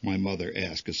 my mother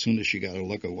asked as soon as she got a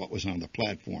look at what was on the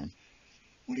platform.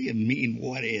 "What do you mean,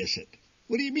 what is it?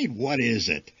 What do you mean, what is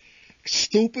it?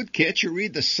 Stupid, can't you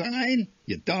read the sign,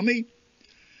 you dummy?"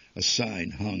 A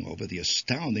sign hung over the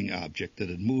astounding object that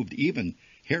had moved even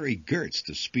Harry Gertz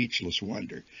to speechless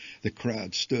wonder. The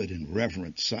crowd stood in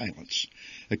reverent silence.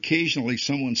 Occasionally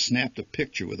someone snapped a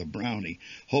picture with a brownie,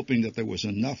 hoping that there was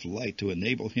enough light to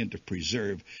enable him to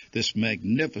preserve this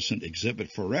magnificent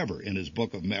exhibit forever in his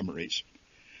book of memories.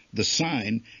 The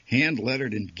sign,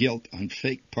 hand-lettered in gilt on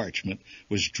fake parchment,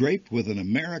 was draped with an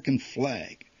American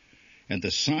flag, and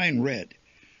the sign read,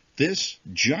 "This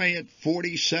giant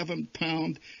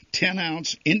 47-pound,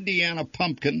 10-ounce Indiana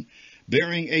pumpkin,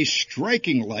 bearing a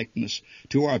striking likeness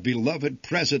to our beloved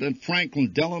President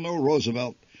Franklin Delano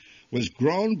Roosevelt, was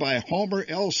grown by Homer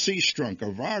L. Seastrunk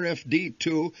of RFD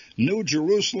 2, New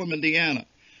Jerusalem, Indiana.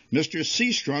 Mr.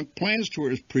 Seastrunk plans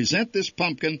to present this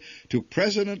pumpkin to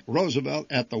President Roosevelt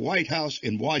at the White House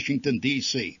in Washington,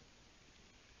 D.C."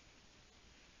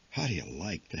 "How do you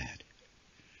like that?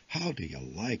 How do you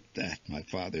like that?" my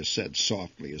father said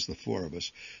softly as the four of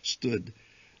us stood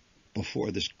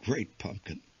before this great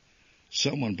pumpkin.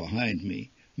 Someone behind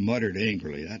me muttered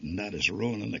angrily, "That nut is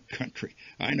ruining the country.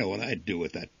 I know what I'd do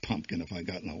with that pumpkin if I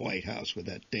got in the White House with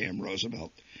that damn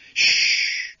Roosevelt."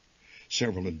 "Shh!"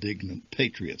 Several indignant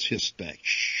patriots hissed back.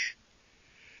 "Shh!"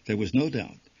 There was no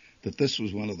doubt that this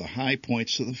was one of the high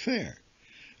points of the fair.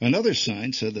 Another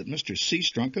sign said that Mr.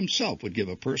 Seastrunk himself would give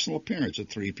a personal appearance at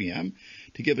 3 p.m.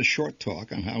 to give a short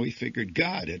talk on how he figured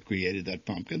God had created that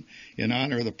pumpkin in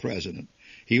honor of the president.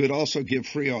 He would also give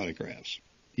free autographs.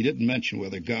 He didn't mention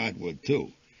whether God would,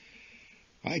 too.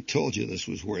 "I told you this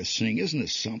was worth seeing. Isn't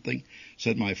this something?"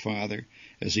 said my father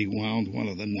as he wound one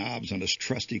of the knobs on his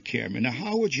trusty camera. "Now,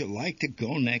 how would you like to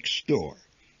go next door?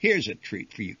 Here's a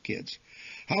treat for you kids.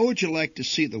 How would you like to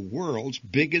see the world's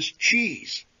biggest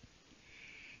cheese?"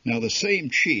 Now, the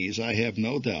same cheese, I have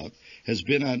no doubt, has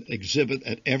been on exhibit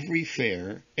at every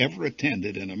fair ever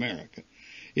attended in America.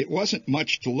 It wasn't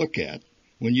much to look at.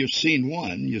 When you've seen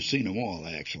one, you've seen them all,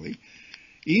 actually.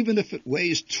 Even if it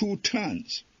weighs 2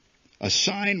 tons. A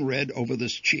sign read over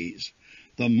this cheese,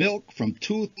 "The milk from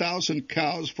 2,000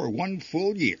 cows for 1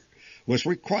 full year was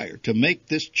required to make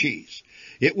this cheese.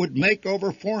 It would make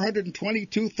over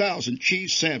 422,000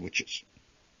 cheese sandwiches."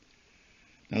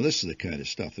 Now, this is the kind of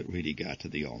stuff that really got to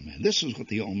the old man. This is what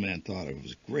the old man thought of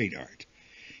as great art.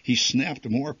 He snapped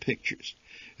more pictures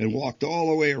and walked all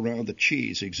the way around the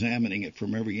cheese, examining it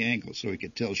from every angle so he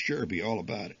could tell Sherby all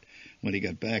about it when he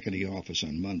got back in the office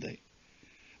on Monday.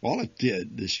 All it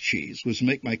did, this cheese, was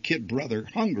make my kid brother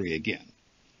hungry again.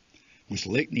 It was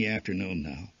late in the afternoon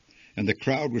now, and the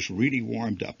crowd was really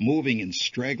warmed up, moving in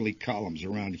straggly columns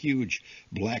around huge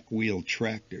black-wheeled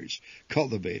tractors,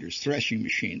 cultivators, threshing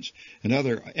machines, and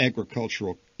other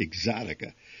agricultural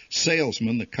exotica.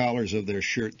 Salesmen, the collars of their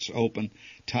shirts open,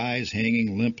 ties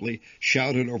hanging limply,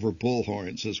 shouted over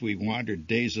bullhorns as we wandered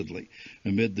dazedly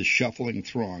amid the shuffling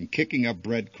throng, kicking up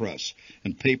bread crusts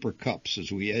and paper cups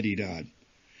as we eddied on.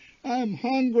 "I'm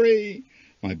hungry,"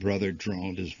 my brother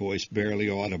droned, his voice barely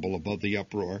audible above the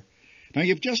uproar. "Now,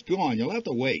 you've just gone. You'll have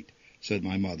to wait," said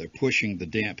my mother, pushing the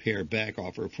damp hair back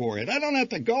off her forehead. "I don't have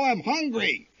to go. I'm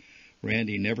hungry."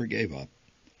 Randy never gave up.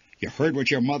 "You heard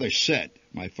what your mother said."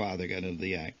 My father got into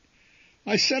the act.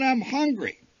 "I said I'm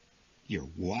hungry." "You're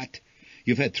what?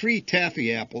 You've had 3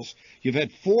 taffy apples, you've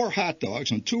had 4 hot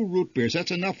dogs, and 2 root beers.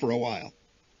 That's enough for a while."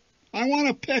 "I want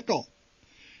a pickle."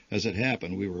 As it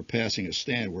happened, we were passing a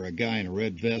stand where a guy in a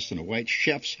red vest and a white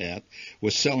chef's hat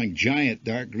was selling giant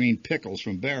dark green pickles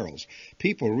from barrels.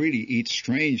 People really eat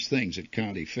strange things at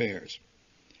county fairs.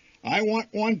 "I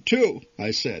want one too,"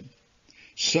 I said.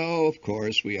 So, of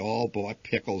course, we all bought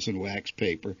pickles and wax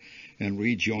paper and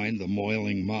rejoined the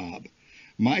moiling mob.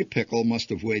 My pickle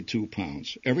must have weighed 2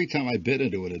 pounds. Every time I bit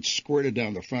into it, it squirted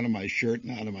down the front of my shirt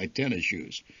and out of my tennis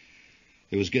shoes.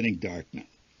 It was getting dark now,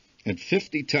 and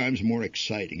 50 times more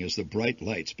exciting as the bright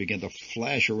lights began to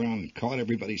flash around and caught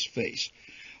everybody's face.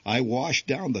 I washed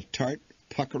down the tart,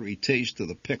 puckery taste of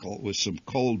the pickle with some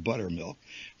cold buttermilk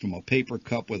from a paper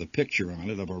cup with a picture on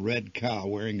it of a red cow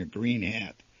wearing a green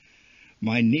hat.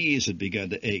 My knees had begun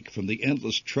to ache from the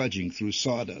endless trudging through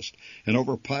sawdust and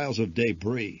over piles of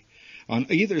debris. On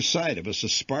either side of us, a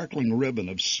sparkling ribbon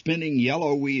of spinning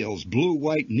yellow wheels,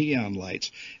 blue-white neon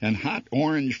lights, and hot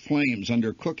orange flames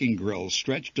under cooking grills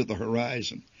stretched to the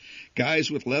horizon. Guys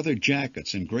with leather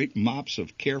jackets and great mops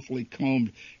of carefully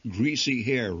combed, greasy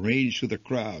hair ranged through the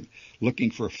crowd, looking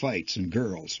for fights and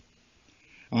girls.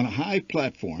 On a high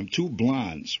platform, 2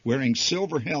 blondes, wearing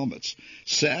silver helmets,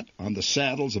 sat on the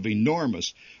saddles of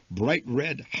enormous, bright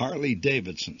red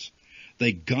Harley-Davidsons.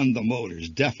 They gunned the motors,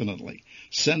 definitely,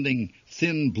 sending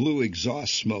thin blue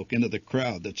exhaust smoke into the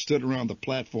crowd that stood around the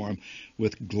platform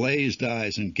with glazed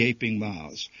eyes and gaping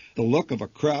mouths. The look of a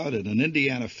crowd at an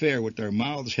Indiana fair with their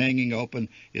mouths hanging open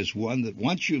is one that,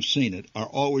 once you've seen it, are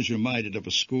always reminded of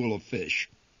a school of fish.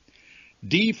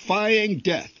 Defying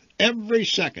death, every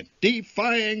second,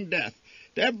 defying death.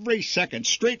 Every second,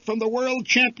 straight from the World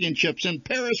Championships in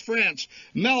Paris, France,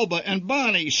 Melba and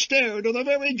Bonnie stare to the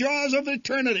very jaws of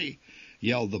eternity,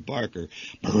 yelled the barker.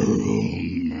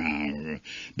 Broom,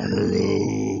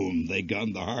 broom. They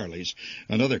gunned the Harleys.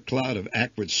 Another cloud of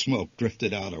acrid smoke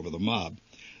drifted out over the mob.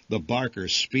 The barker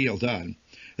spieled on.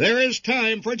 "There is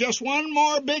time for just one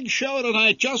more big show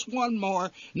tonight, just one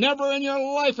more. Never in your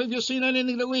life have you seen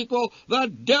anything to equal the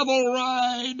Devil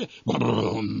Ride.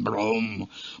 Broom, broom,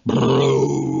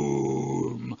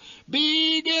 broom.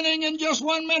 Beginning in just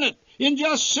 1 minute, in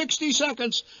just 60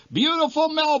 seconds, beautiful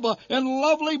Melba and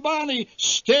lovely Bonnie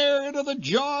stare into the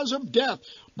jaws of death.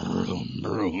 Broom,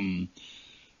 broom."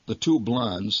 The 2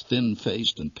 blondes,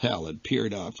 thin-faced and pallid,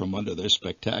 peered out from under their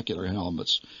spectacular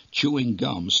helmets, chewing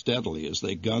gum steadily as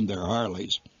they gunned their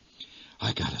Harleys.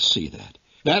 I gotta see that.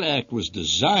 That act was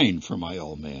designed for my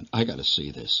old man. I gotta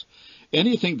see this.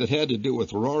 Anything that had to do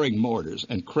with roaring motors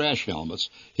and crash helmets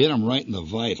hit him right in the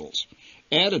vitals.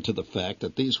 Added to the fact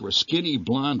that these were skinny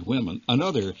blonde women,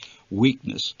 another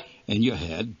weakness, and you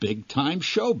had big-time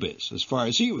showbiz as far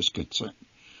as he was concerned.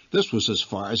 This was as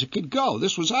far as it could go.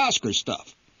 This was Oscar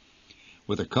stuff.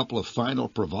 With a couple of final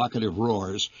provocative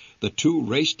roars, the 2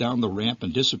 raced down the ramp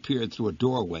and disappeared through a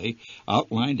doorway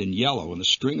outlined in yellow and a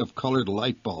string of colored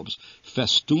light bulbs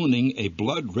festooning a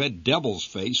blood-red devil's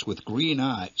face with green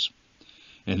eyes.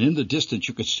 And in the distance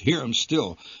you could hear him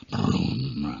still.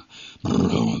 Broom,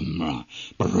 broom,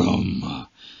 broom.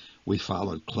 We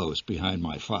followed close behind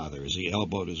my father as he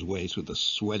elbowed his way through the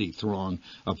sweaty throng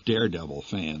of Daredevil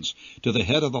fans to the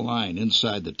head of the line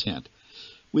inside the tent.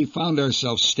 We found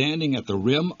ourselves standing at the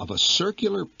rim of a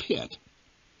circular pit,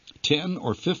 10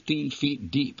 or 15 feet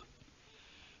deep.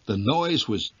 The noise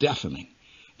was deafening.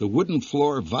 The wooden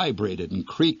floor vibrated and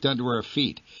creaked under our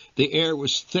feet. The air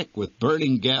was thick with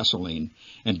burning gasoline,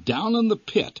 and down in the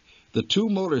pit, the 2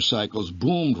 motorcycles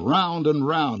boomed round and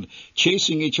round,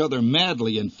 chasing each other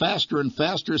madly in faster and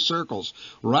faster circles,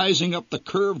 rising up the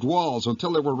curved walls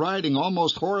until they were riding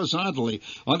almost horizontally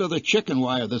under the chicken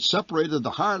wire that separated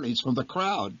the Harleys from the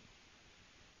crowd.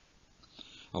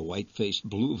 A white-faced,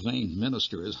 blue-veined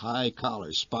minister, his high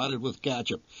collar spotted with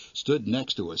ketchup, stood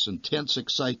next to us in tense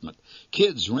excitement.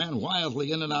 Kids ran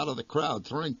wildly in and out of the crowd,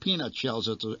 throwing peanut shells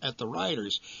at the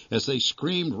riders as they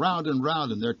screamed round and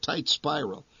round in their tight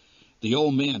spiral. The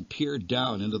old man peered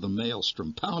down into the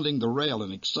maelstrom, pounding the rail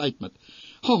in excitement.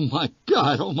 "Oh, my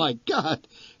God! Oh, my God!"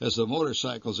 as the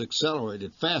motorcycles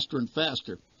accelerated faster and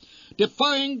faster.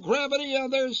 "Defying gravity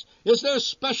is their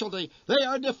specialty. They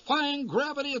are defying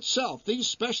gravity itself. These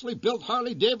specially built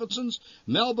Harley-Davidsons,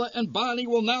 Melba and Bonnie,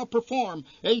 will now perform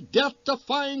a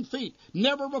death-defying feat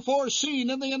never before seen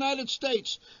in the United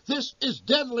States. This is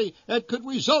deadly and could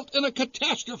result in a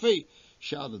catastrophe,"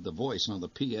 shouted the voice on the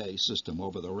PA system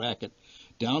over the racket.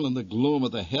 Down in the gloom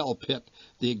of the hell pit,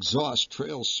 the exhaust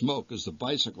trailed smoke as the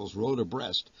bicycles rode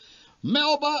abreast.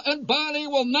 "Melba and Bonnie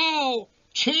will now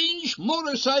change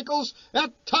motorcycles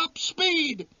at top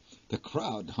speed." The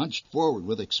crowd hunched forward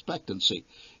with expectancy.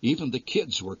 Even the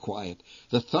kids were quiet.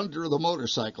 The thunder of the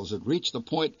motorcycles had reached the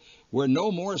point where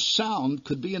no more sound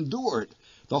could be endured.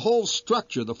 The whole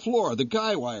structure, the floor, the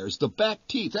guy wires, the back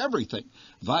teeth, everything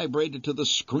vibrated to the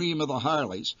scream of the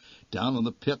Harleys. Down in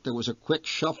the pit there was a quick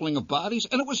shuffling of bodies,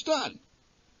 and it was done.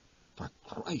 "For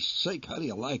Christ's sake, how do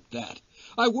you like that?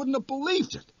 I wouldn't have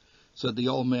believed it," said the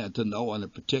old man to no one in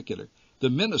particular. The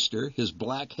minister, his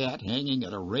black hat hanging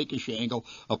at a rakish angle,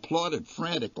 applauded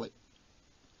frantically.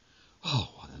 Oh,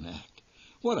 what an act!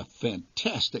 What a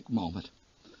fantastic moment!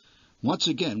 Once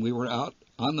again we were out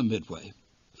on the Midway,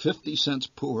 50 cents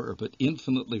poorer but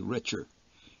infinitely richer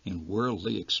in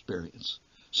worldly experience,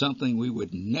 something we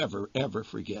would never, ever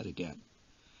forget again.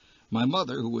 My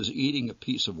mother, who was eating a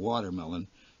piece of watermelon,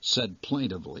 said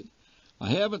plaintively,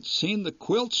 "I haven't seen the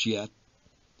quilts yet."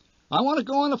 "I want to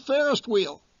go on a Ferris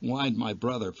wheel," whined my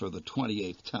brother for the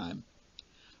 28th time.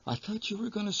 "I thought you were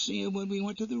going to see 'em when we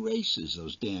went to the races,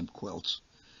 those damn quilts,"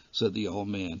 said the old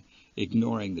man,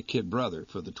 ignoring the kid brother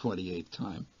for the 28th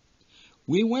time.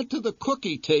 "We went to the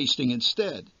cookie tasting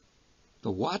instead."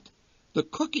 "The what?" "The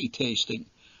cookie tasting,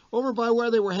 over by where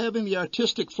they were having the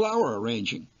artistic flower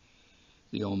arranging."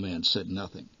 The old man said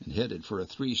nothing and headed for a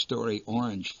 3-story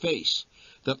orange face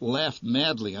that laughed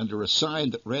madly under a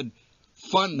sign that read,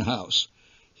 "Fun House."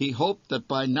 He hoped that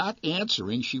by not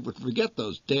answering she would forget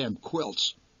those damn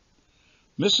quilts.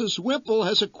 "Mrs. Wimple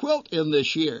has a quilt in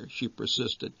this year," she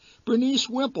persisted. "Bernice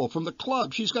Wimple from the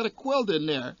club. She's got a quilt in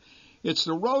there. It's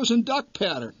the rose and duck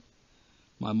pattern."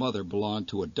 My mother belonged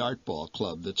to a dartball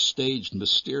club that staged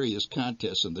mysterious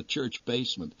contests in the church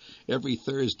basement every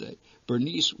Thursday.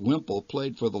 Bernice Wimple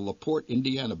played for the LaPorte,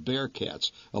 Indiana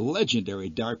Bearcats, a legendary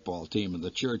dartball team in the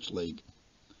church league.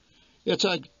 "It's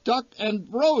a duck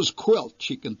and rose quilt,"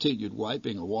 she continued,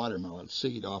 wiping a watermelon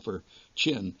seed off her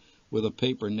chin with a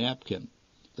paper napkin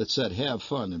that said "Have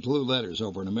Fun" in blue letters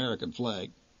over an American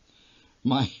flag.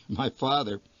 My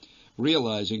father,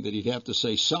 realizing that he'd have to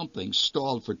say something,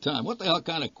 stalled for time. "What the hell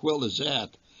kind of quilt is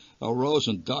that?" "A rose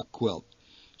and duck quilt."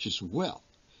 She said, "Well,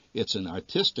 it's an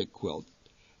artistic quilt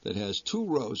that has 2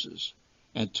 roses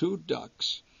and 2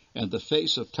 ducks and the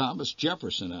face of Thomas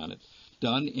Jefferson on it,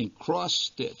 done in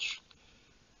cross-stitch."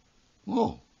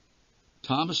 "Oh,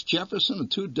 Thomas Jefferson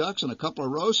and 2 ducks and a couple of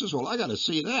roses? Well, I got to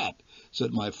see that,"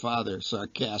 said my father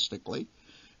sarcastically.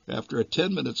 After a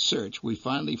 10-minute search, we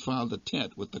finally found the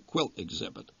tent with the quilt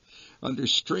exhibit, under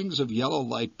strings of yellow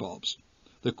light bulbs.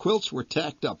 The quilts were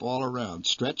tacked up all around,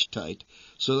 stretched tight,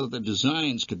 so that the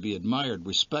designs could be admired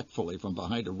respectfully from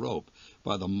behind a rope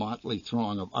by the motley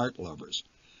throng of art lovers.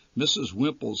 Mrs.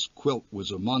 Wimple's quilt was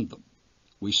among them.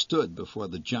 We stood before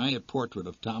the giant portrait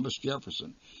of Thomas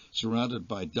Jefferson, surrounded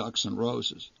by ducks and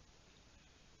roses.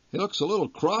 "He looks a little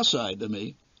cross-eyed to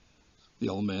me," the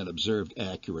old man observed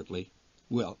accurately.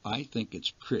 "Well, I think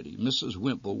it's pretty. Mrs.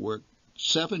 Wimple worked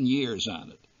 7 years on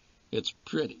it. It's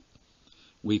pretty."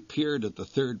 We peered at the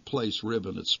 3rd-place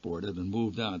ribbon it sported and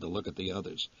moved on to look at the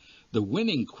others. The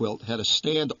winning quilt had a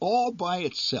stand all by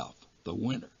itself, the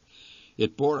winner.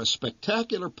 It bore a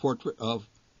spectacular portrait of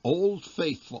Old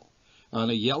Faithful on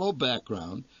a yellow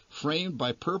background, framed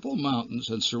by purple mountains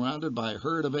and surrounded by a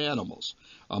herd of animals,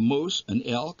 a moose, an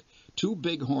elk, 2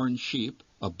 bighorn sheep,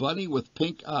 a bunny with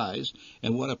pink eyes,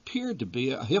 and what appeared to be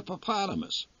a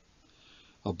hippopotamus.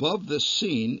 Above this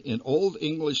scene, in Old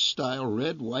English-style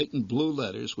red, white, and blue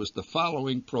letters, was the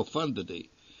following profundity.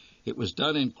 It was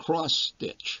done in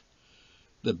cross-stitch.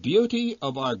 "The beauty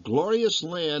of our glorious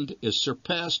land is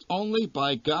surpassed only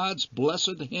by God's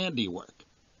blessed handiwork.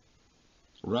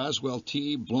 Roswell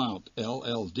T. Blount,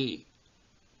 LL.D."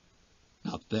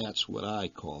 "Now that's what I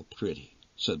call pretty,"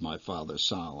 said my father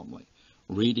solemnly,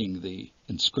 reading the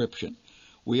inscription.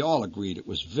 We all agreed it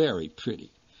was very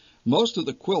pretty. Most of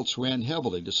the quilts ran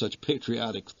heavily to such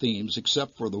patriotic themes,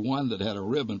 except for the one that had a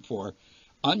ribbon for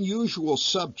 "Unusual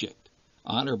Subject,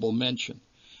 Honorable Mention."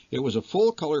 It was a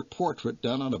full-color portrait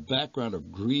done on a background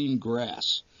of green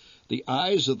grass. The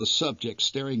eyes of the subject,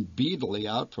 staring beadily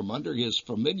out from under his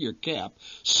familiar cap,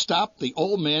 stopped the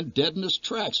old man dead in his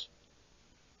tracks.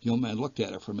 The old man looked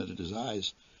at her for a minute, his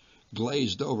eyes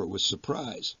glazed over with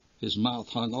surprise. His mouth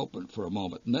hung open for a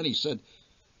moment, and then he said,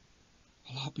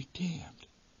 "Well, I'll be damned.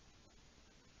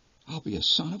 I'll be a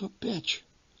son of a bitch."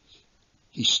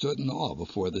 He stood in awe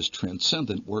before this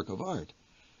transcendent work of art.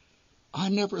 I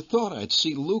never thought I'd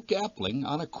see Luke Appling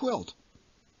on a quilt.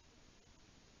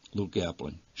 Luke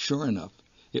Appling. Sure enough,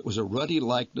 it was a ruddy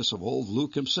likeness of old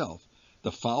Luke himself,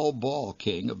 the foul ball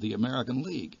king of the American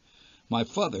League. My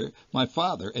father,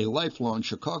 a lifelong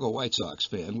Chicago White Sox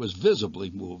fan, was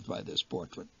visibly moved by this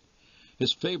portrait.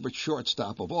 His favorite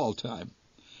shortstop of all time.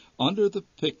 Under the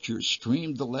picture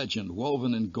streamed the legend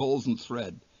woven in golden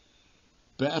thread.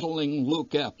 Battling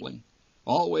Luke Appling,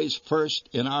 always first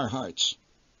in our hearts.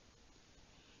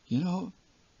 You know,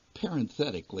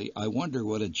 parenthetically, I wonder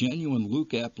what a genuine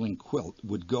Luke Appling quilt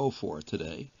would go for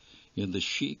today in the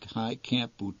chic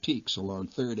high-camp boutiques along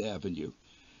 3rd Avenue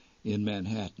in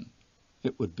Manhattan.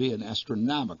 It would be an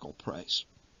astronomical price.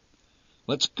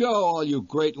 "Let's go, all you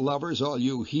great lovers, all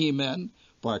you he-men,"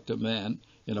 barked a man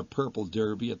in a purple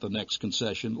derby at the next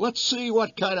concession. "Let's see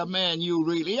what kind of man you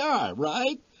really are,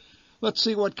 right? Let's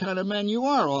see what kind of men you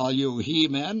are, all you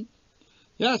he-men.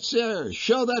 Yes, sir,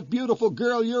 show that beautiful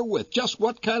girl you're with just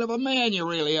what kind of a man you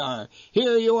really are.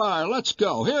 Here you are, let's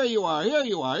go. Here you are.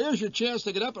 Here's your chance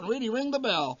to get up and really ring the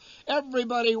bell.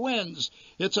 Everybody wins.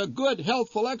 It's a good,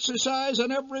 healthful exercise,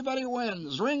 and everybody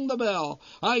wins. Ring the bell.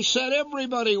 I said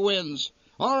everybody wins.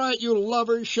 All right, you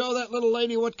lovers, show that little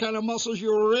lady what kind of muscles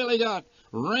you really got.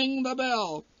 Ring the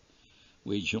bell."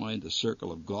 We joined the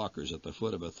circle of gawkers at the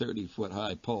foot of a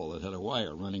 30-foot-high pole that had a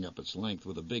wire running up its length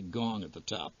with a big gong at the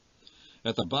top.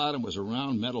 At the bottom was a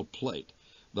round metal plate.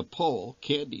 The pole,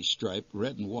 candy-striped,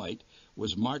 red and white,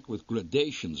 was marked with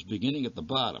gradations beginning at the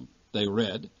bottom. They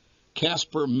read,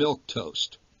 "Casper Milk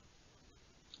Toast.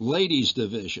 Ladies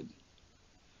Division.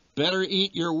 Better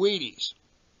eat your Wheaties.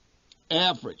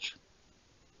 Average.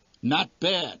 Not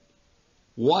bad.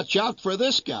 Watch out for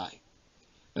this guy."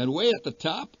 And way at the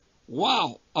top,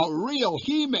 "Wow, a real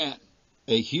He-Man."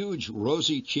 A huge,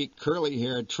 rosy-cheeked,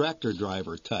 curly-haired tractor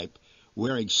driver type,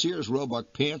 wearing Sears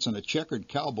Roebuck pants and a checkered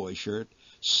cowboy shirt,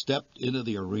 stepped into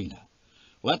the arena.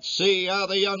 "Let's see how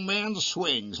the young man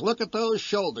swings. Look at those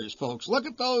shoulders, folks. Look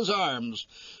at those arms.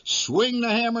 Swing the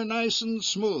hammer nice and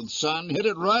smooth, son. Hit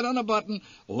it right on the button.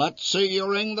 Let's see you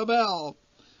ring the bell."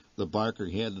 The barker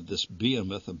handed this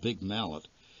behemoth a big mallet.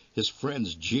 His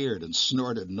friends jeered and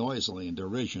snorted noisily in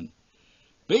derision.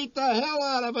 "Beat the hell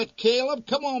out of it, Caleb.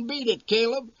 Come on, beat it,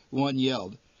 Caleb," one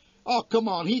yelled. "Oh, come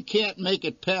on, he can't make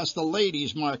it past the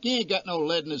ladies' mark. He ain't got no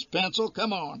lead in his pencil.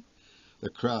 Come on."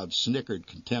 The crowd snickered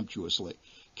contemptuously.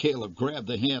 Caleb grabbed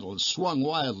the handle and swung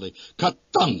wildly.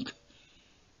 Ka-thunk!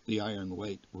 The iron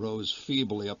weight rose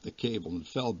feebly up the cable and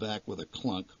fell back with a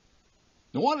clunk.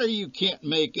 "No wonder you can't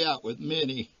make out with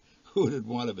Minnie," hooted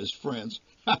one of his friends.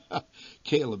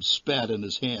 Caleb spat in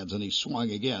his hands, and he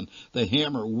swung again. The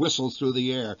hammer whistled through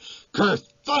the air.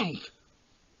 Ker-thunk!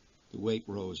 The weight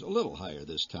rose a little higher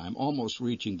this time, almost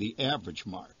reaching the average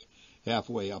mark,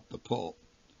 halfway up the pole.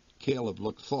 Caleb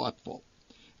looked thoughtful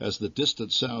as the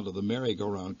distant sound of the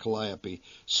merry-go-round calliope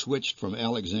switched from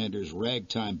Alexander's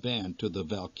ragtime band to the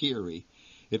Valkyrie.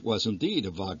 It was indeed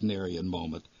a Wagnerian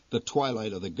moment, the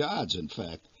twilight of the gods, in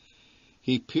fact.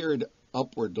 He peered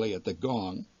upwardly at the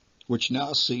gong, which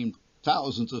now seemed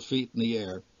thousands of feet in the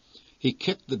air. He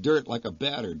kicked the dirt like a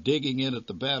batter, digging in at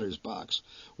the batter's box,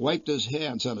 wiped his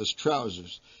hands on his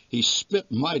trousers. He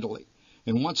spit mightily,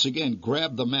 and once again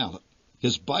grabbed the mallet.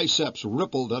 His biceps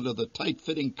rippled under the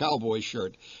tight-fitting cowboy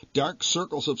shirt. Dark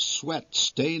circles of sweat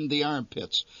stained the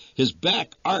armpits. His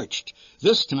back arched.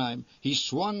 This time he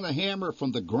swung the hammer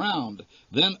from the ground,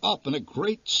 then up in a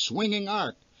great swinging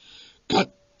arc.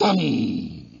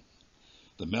 Ka-thung!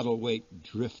 The metal weight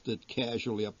drifted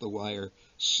casually up the wire,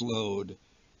 slowed,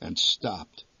 and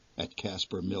stopped at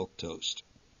Casper Milk Toast.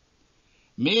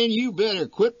 "Man, you better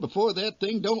quit before that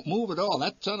thing don't move at all.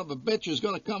 That son of a bitch is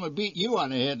going to come and beat you on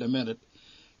the head in a minute."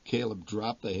 Caleb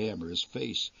dropped the hammer, his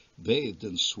face bathed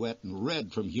in sweat and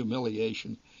red from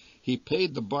humiliation. He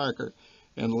paid the barker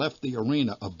and left the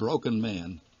arena a broken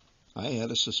man. I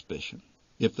had a suspicion.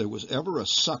 If there was ever a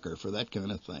sucker for that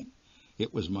kind of thing,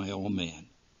 it was my old man.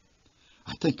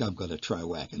 "I think I'm going to try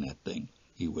whacking that thing,"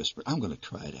 he whispered. "I'm going to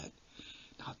try that.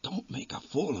 Now, don't make a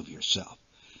fool of yourself."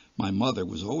 My mother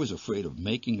was always afraid of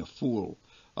making a fool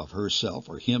of herself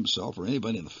or himself or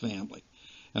anybody in the family,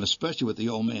 and especially with the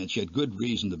old man. She had good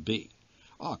reason to be.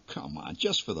 "Oh, come on,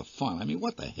 just for the fun. I mean,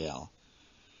 what the hell?"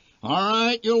 "All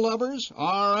right, you lovers.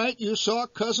 All right, you saw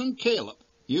Cousin Caleb.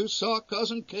 You saw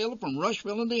Cousin Caleb from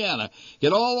Rushville, Indiana,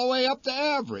 get all the way up to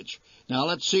average. Now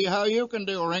let's see how you can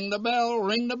do. Ring the bell,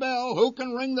 ring the bell. Who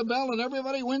can ring the bell and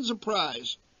everybody wins a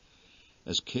prize?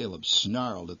 As Caleb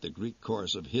snarled at the Greek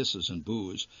chorus of hisses and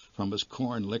boos from his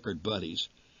corn-liquored buddies,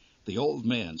 the old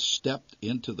man stepped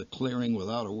into the clearing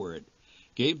without a word,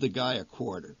 gave the guy a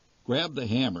quarter, grabbed the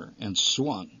hammer, and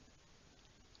swung.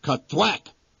 Cut-thwack!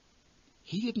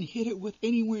 He didn't hit it with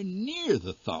anywhere near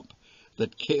the thump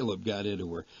that Caleb got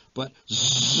into her, but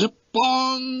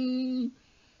zip-bong!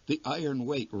 The iron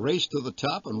weight raced to the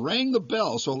top and rang the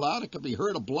bell so loud it could be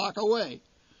heard a block away.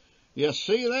 You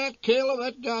see that, Caleb?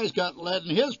 That guy's got lead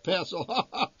in his pestle. Ha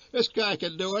ha! This guy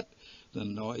can do it. The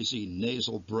noisy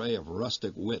nasal bray of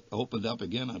rustic wit opened up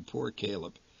again on poor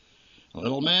Caleb. A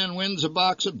little man wins a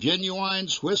box of genuine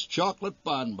Swiss chocolate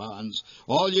bonbons.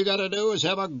 All you got to do is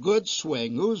have a good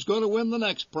swing. Who's going to win the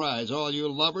next prize? All you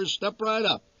lovers, step right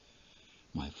up.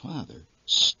 My father,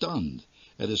 stunned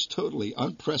at his totally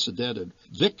unprecedented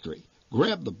victory,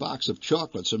 grabbed the box of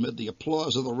chocolates amid the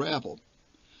applause of the rabble.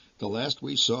 The last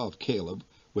we saw of Caleb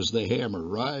was the hammer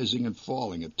rising and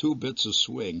falling at 2 bits a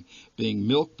swing, being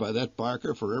milked by that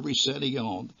barker for every cent he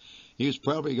owned. He was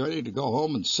probably ready to go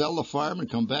home and sell the farm and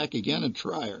come back again and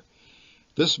try her.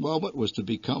 This moment was to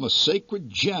become a sacred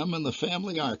gem in the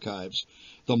family archives.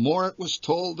 The more it was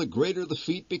told, the greater the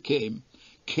feat became.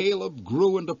 Caleb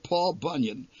grew into Paul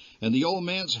Bunyan, and the old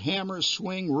man's hammer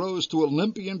swing rose to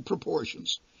Olympian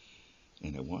proportions.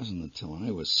 And it wasn't until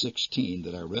I was 16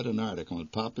 that I read an article in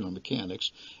Popular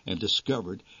Mechanics and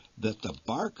discovered that the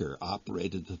barker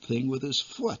operated the thing with his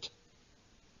foot.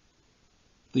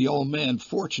 The old man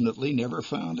fortunately never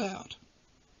found out.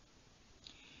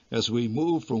 As we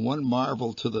moved from one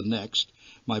marvel to the next,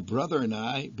 my brother and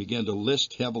I began to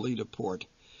list heavily to port.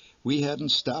 We hadn't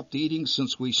stopped eating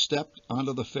since we stepped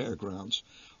onto the fairgrounds.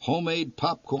 Homemade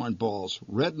popcorn balls,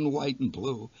 red and white and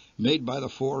blue, made by the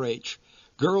 4-H.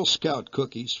 Girl Scout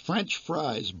cookies, French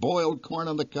fries, boiled corn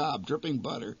on the cob, dripping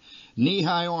butter,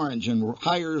 knee-high orange and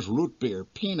Hires root beer,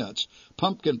 peanuts,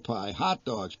 pumpkin pie, hot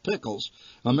dogs, pickles,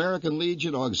 American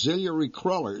Legion auxiliary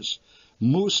crullers,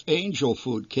 Moose Angel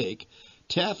food cake,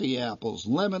 taffy apples,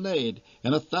 lemonade,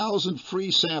 and 1,000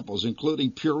 free samples,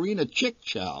 including Purina Chick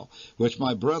Chow, which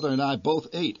my brother and I both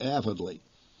ate avidly.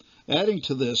 Adding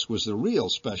to this was the real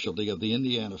specialty of the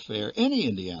Indiana Fair, any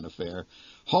Indiana Fair,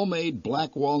 homemade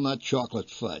black walnut chocolate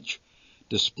fudge,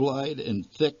 displayed in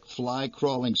thick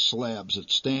fly-crawling slabs at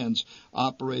stands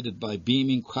operated by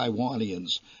beaming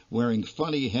Kiwanians wearing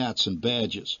funny hats and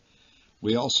badges.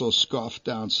 We also scoffed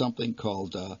down something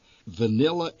called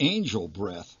vanilla angel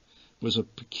breath. It was a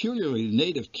peculiarly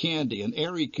native candy, an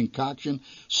airy concoction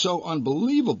so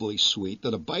unbelievably sweet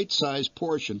that a bite-sized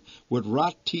portion would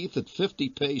rot teeth at 50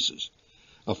 paces.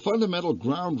 A fundamental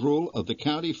ground rule of the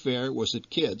county fair was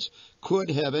that kids could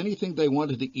have anything they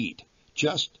wanted to eat,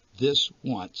 just this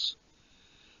once.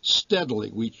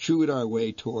 Steadily we chewed our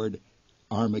way toward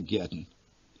Armageddon.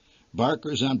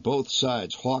 Barkers on both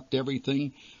sides hawked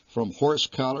everything from horse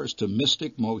collars to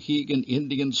mystic Mohegan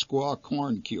Indian squaw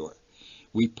corn cure.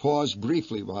 We paused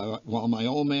briefly while my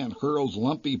old man hurled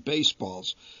lumpy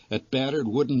baseballs at battered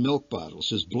wooden milk bottles,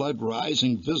 his blood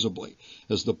rising visibly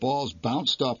as the balls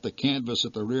bounced off the canvas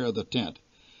at the rear of the tent.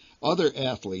 Other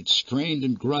athletes strained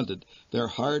and grunted, their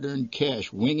hard-earned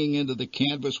cash winging into the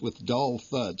canvas with dull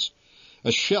thuds.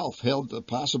 A shelf held the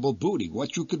possible booty,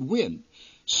 what you could win.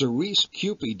 Cerise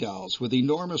Kewpie dolls with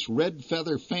enormous red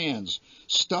feather fans,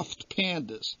 stuffed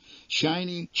pandas,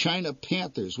 shiny china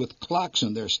panthers with clocks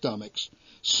in their stomachs,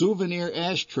 souvenir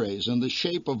ashtrays in the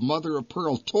shape of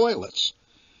mother-of-pearl toilets.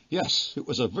 Yes, it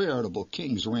was a veritable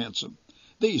king's ransom.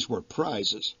 These were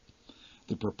prizes.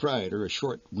 The proprietor, a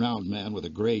short, round man with a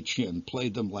gray chin,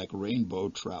 played them like rainbow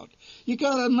trout. You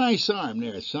got a nice arm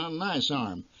there, son, nice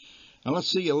arm. Now let's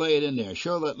see you lay it in there.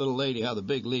 Show that little lady how the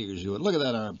big leaguers do it. Look at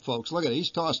that arm, folks. Look at it.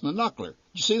 He's tossing a knuckler.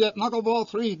 You see that knuckleball?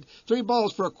 Three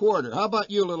balls for a quarter. How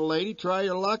about you, little lady? Try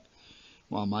your luck.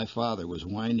 While my father was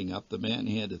winding up, the man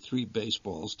handed 3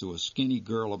 baseballs to a skinny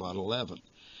girl about 11.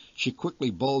 She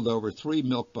quickly bowled over 3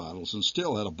 milk bottles and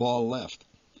still had a ball left.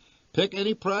 Pick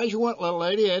any prize you want, little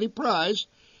lady, any prize.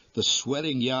 The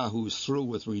sweating yahoos threw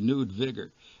with renewed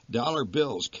vigor, dollar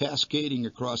bills cascading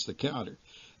across the counter.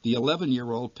 The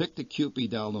 11-year-old picked a Kewpie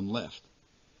doll and left.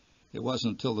 It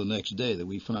wasn't until the next day that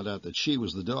we found out that she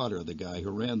was the daughter of the guy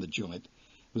who ran the joint.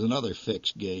 It was another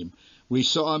fixed game. We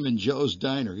saw him in Joe's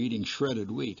Diner eating shredded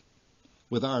wheat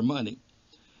with our money.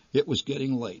 It was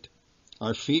getting late.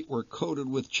 Our feet were coated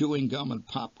with chewing gum and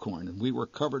popcorn, and we were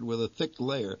covered with a thick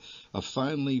layer of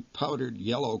finely powdered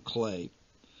yellow clay.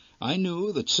 I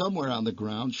knew that somewhere on the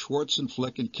ground Schwartz and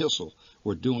Flick and Kissel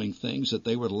were doing things that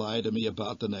they would lie to me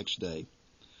about the next day.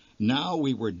 Now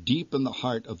we were deep in the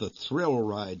heart of the thrill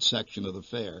ride section of the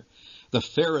fair. The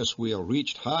Ferris wheel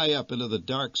reached high up into the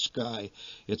dark sky,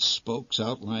 its spokes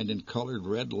outlined in colored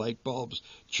red light bulbs,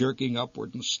 jerking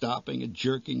upward and stopping and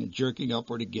jerking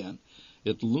upward again.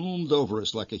 It loomed over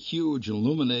us like a huge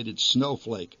illuminated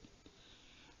snowflake.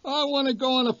 "I want to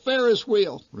go on a Ferris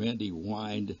wheel," Randy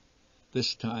whined.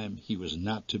 This time he was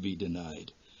not to be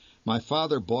denied. My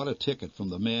father bought a ticket from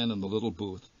the man in the little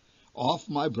booth. Off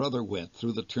my brother went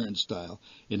through the turnstile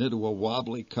and into a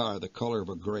wobbly car the color of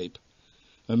a grape.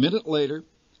 A minute later,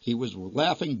 he was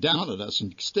laughing down at us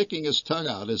and sticking his tongue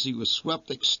out as he was swept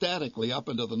ecstatically up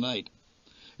into the night.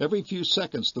 Every few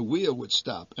seconds, the wheel would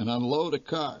stop and unload a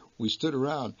car. We stood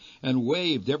around and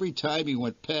waved every time he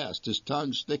went past, his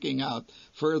tongue sticking out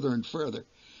further and further.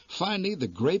 Finally, the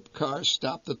grape car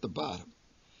stopped at the bottom.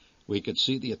 We could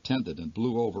see the attendant in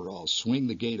blue overalls swing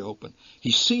the gate open.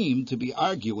 He seemed to be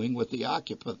arguing with the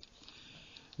occupant.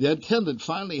 The attendant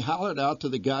finally hollered out to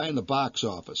the guy in the box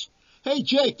office, "Hey,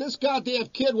 Jake, this goddamn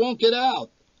kid won't get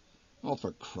out." "Oh,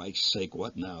 for Christ's sake,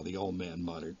 what now?" the old man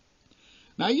muttered.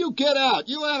 "Now you get out.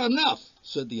 You had enough,"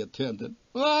 said the attendant.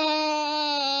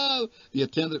 "Oh!" The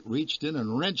attendant reached in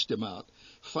and wrenched him out,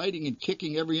 fighting and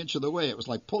kicking every inch of the way. It was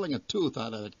like pulling a tooth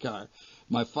out of that car.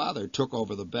 My father took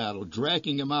over the battle,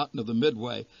 dragging him out into the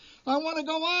midway. "I want to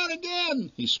go out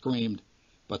again," he screamed,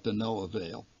 but to no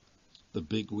avail. The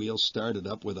big wheel started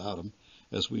up without him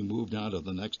as we moved on to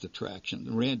the next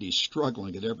attraction, Randy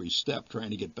struggling at every step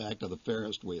trying to get back to the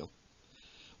Ferris wheel.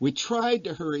 We tried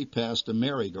to hurry past a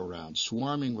merry-go-round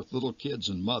swarming with little kids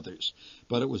and mothers,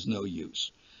 but it was no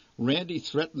use. Randy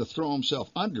threatened to throw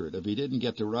himself under it if he didn't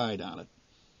get to ride on it.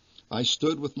 I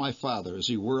stood with my father as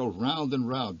he whirled round and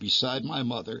round beside my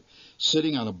mother,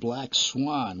 sitting on a black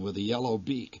swan with a yellow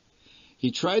beak. He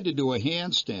tried to do a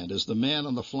handstand as the man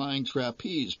on the flying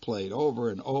trapeze played over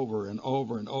and over and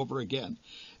over and over again.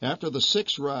 After the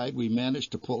sixth ride, we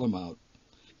managed to pull him out.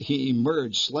 He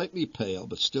emerged slightly pale,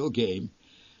 but still game.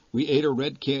 We ate a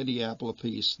red candy apple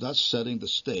apiece, thus setting the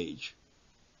stage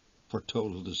for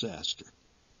total disaster.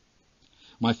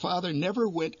 My father never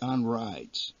went on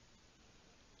rides.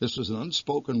 This was an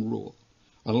unspoken rule,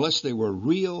 unless they were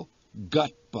real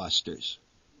gut-busters.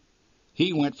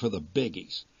 He went for the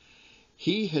biggies.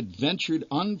 He had ventured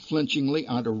unflinchingly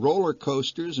onto roller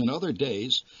coasters in other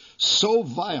days, so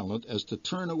violent as to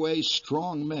turn away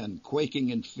strong men quaking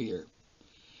in fear.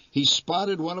 He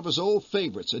spotted one of his old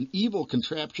favorites, an evil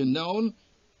contraption known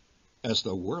as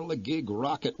the Whirligig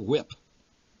Rocket Whip.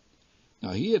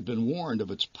 Now, he had been warned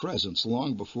of its presence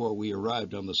long before we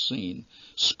arrived on the scene.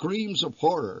 Screams of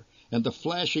horror and the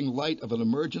flashing light of an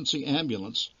emergency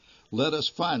ambulance led us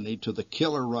finally to the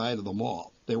killer ride of them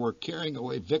all. They were carrying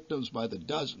away victims by the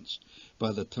dozens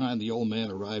by the time the old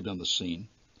man arrived on the scene.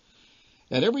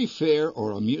 At every fair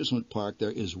or amusement park,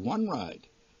 there is one ride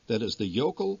that is the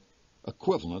yokel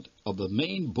equivalent of the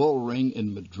main bull ring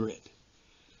in Madrid.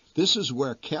 This is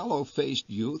where callow-faced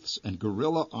youths and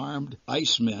gorilla-armed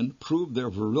icemen prove their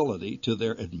virility to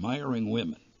their admiring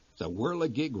women. The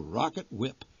Whirligig Rocket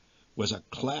Whip was a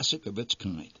classic of its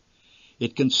kind.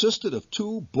 It consisted of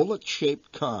two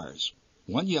bullet-shaped cars,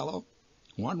 one yellow,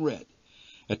 one red,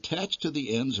 attached to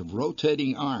the ends of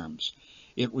rotating arms.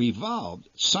 It revolved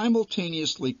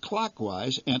simultaneously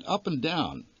clockwise and up and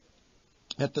down.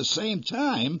 At the same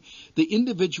time, the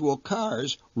individual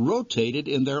cars rotated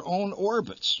in their own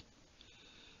orbits.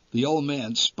 The old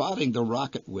man, spotting the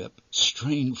rocket whip,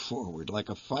 strained forward like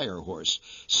a fire horse,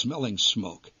 smelling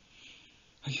smoke.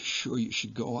 "Are you sure you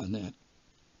should go on that?"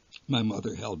 My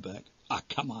mother held back.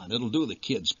 Come on, it'll do the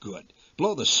kids good.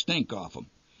 Blow the stink off them."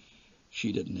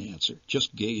 She didn't answer,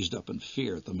 just gazed up in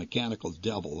fear at the mechanical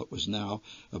devil that was now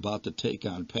about to take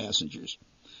on passengers.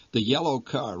 The yellow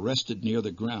car rested near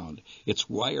the ground, its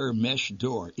wire mesh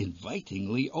door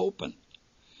invitingly open.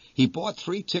 He bought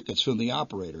 3 tickets from the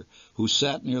operator, who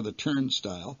sat near the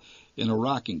turnstile in a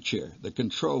rocking chair, the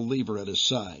control lever at his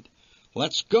side.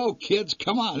 "Let's go, kids.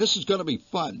 Come on. This is going to be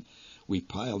fun." We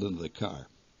piled into the car.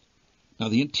 Now,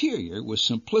 the interior was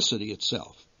simplicity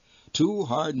itself. 2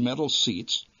 hard metal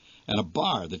seats and a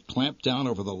bar that clamped down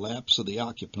over the laps of the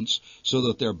occupants so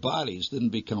that their bodies didn't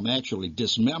become actually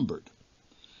dismembered.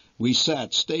 We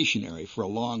sat stationary for a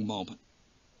long moment.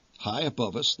 High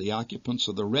above us, the occupants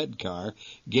of the red car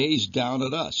gazed down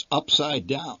at us, upside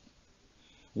down,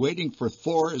 waiting for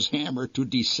Thor's hammer to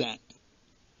descend.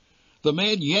 The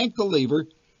man yanked the lever,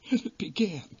 and it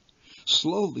began.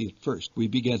 Slowly at first, we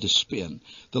began to spin.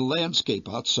 The landscape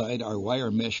outside our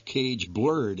wire mesh cage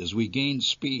blurred as we gained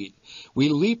speed. We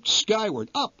leaped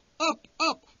skyward, up,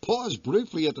 paused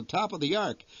briefly at the top of the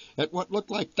arc, at what looked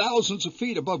like thousands of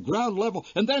feet above ground level,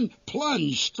 and then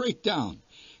plunged straight down.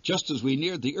 Just as we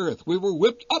neared the earth, we were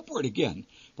whipped upward again.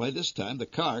 By this time, the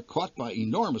car, caught by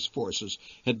enormous forces,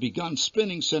 had begun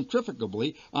spinning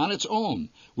centrifugally on its own.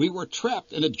 We were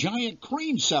trapped in a giant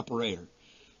cream separator.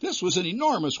 This was an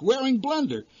enormous wearing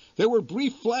blender. There were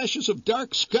brief flashes of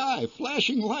dark sky,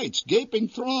 flashing lights, gaping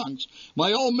throngs,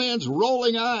 my old man's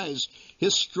rolling eyes,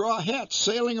 his straw hat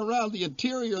sailing around the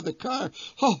interior of the car.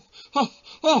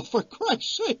 Oh, for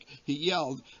Christ's sake, he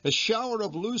yelled. A shower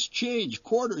of loose change,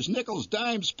 quarters, nickels,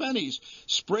 dimes, pennies,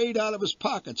 sprayed out of his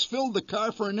pockets, filled the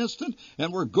car for an instant,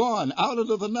 and were gone out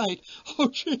into the night. Oh,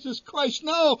 Jesus Christ,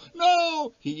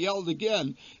 no, he yelled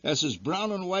again, as his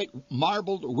brown and white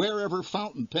marbled wherever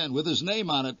fountain pen with his name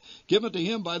on it, given to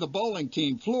him by the bowling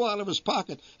team, flew out of his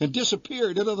pocket and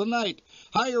disappeared into the night.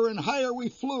 Higher and higher we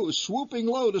flew, swooping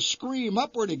low to scream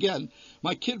upward again.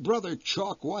 My kid brother,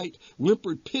 chalk white,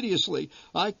 whimpered piteously.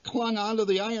 I clung onto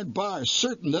the iron bar,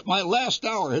 certain that my last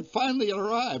hour had finally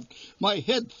arrived. My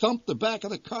head thumped the back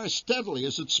of the car steadily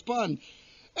as it spun.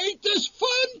 "Ain't this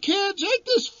fun, kids? Ain't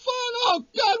this fun? Oh,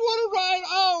 God, what a ride!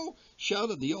 Oh!"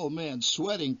 shouted the old man,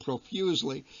 sweating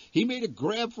profusely. He made a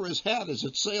grab for his hat as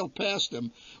it sailed past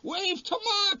him. "Wave to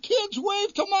Ma, kids!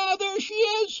 Wave to Ma! There she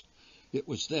is!" It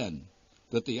was then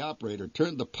that the operator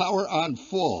turned the power on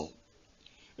full.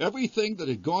 Everything that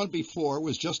had gone before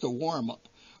was just a warm-up.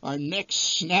 Our necks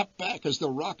snapped back as the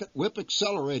rocket whip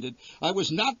accelerated. I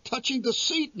was not touching the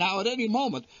seat now at any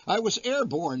moment. I was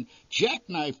airborne,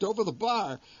 jackknifed over the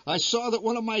bar. I saw that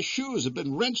one of my shoes had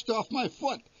been wrenched off my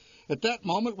foot. At that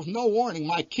moment, with no warning,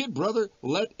 my kid brother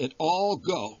let it all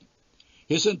go.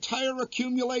 His entire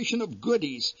accumulation of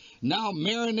goodies, now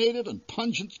marinated and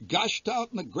pungent, gushed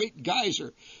out in a great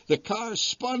geyser. The car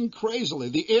spun crazily.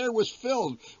 The air was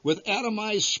filled with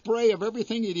atomized spray of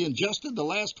everything he'd ingested the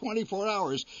last 24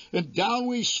 hours, and down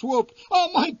we swooped.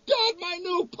 "Oh, my God, my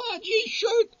new podgy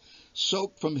shirt!"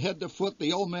 Soaked from head to foot,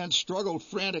 the old man struggled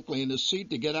frantically in his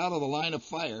seat to get out of the line of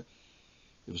fire.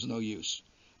 It was no use.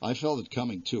 I felt it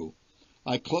coming, too.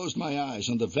 I closed my eyes,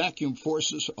 and the vacuum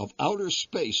forces of outer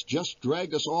space just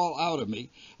dragged us all out of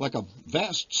me like a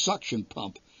vast suction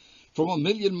pump. From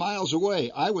 1,000,000 miles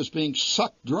away, I was being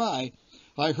sucked dry.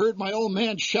 I heard my old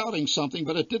man shouting something,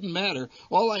 but it didn't matter.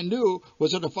 All I knew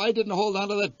was that if I didn't hold on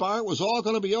to that bar, it was all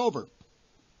going to be over.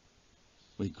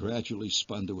 We gradually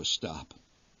spun to a stop.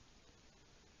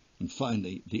 And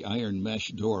finally, the iron mesh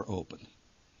door opened.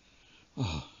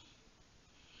 Oh,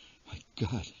 my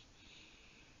God.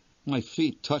 My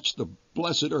feet touched the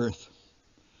blessed earth.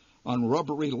 On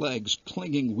rubbery legs,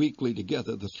 clinging weakly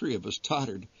together, the three of us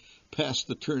tottered past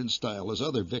the turnstile as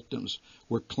other victims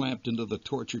were clamped into the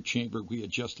torture chamber we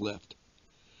had just left.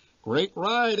 "Great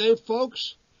ride, eh,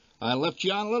 folks? I left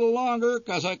you on a little longer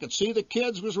 'cause I could see the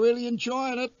kids was really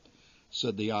enjoying it,"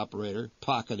 said the operator,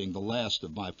 pocketing the last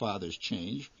of my father's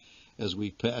change as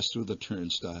we passed through the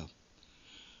turnstile.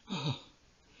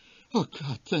 Oh,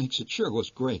 God, thanks. It sure was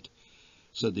great,"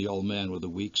 said the old man with a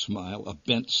weak smile, a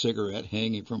bent cigarette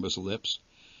hanging from his lips.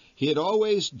 He had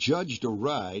always judged a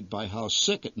ride by how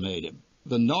sick it made him.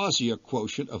 The nausea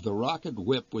quotient of the rocket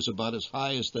whip was about as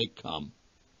high as they come.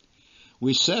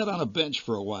 We sat on a bench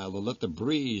for a while to let the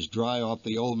breeze dry off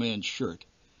the old man's shirt,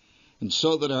 and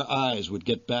so that our eyes would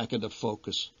get back into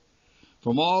focus.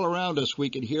 From all around us we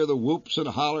could hear the whoops and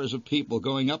hollers of people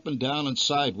going up and down and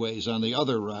sideways on the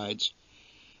other rides.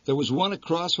 There was one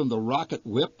across from the rocket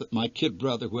whip that my kid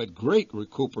brother, who had great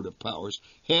recuperative powers,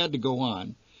 had to go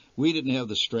on. We didn't have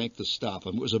the strength to stop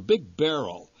him. It was a big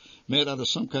barrel made out of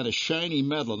some kind of shiny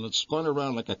metal, and it spun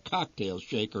around like a cocktail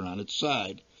shaker on its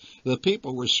side. The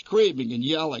people were screaming and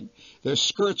yelling. Their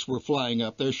skirts were flying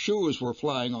up. Their shoes were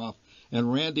flying off,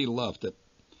 and Randy loved it.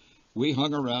 We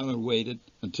hung around and waited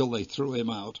until they threw him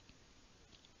out.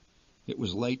 It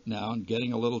was late now and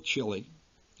getting a little chilly.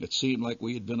 It seemed like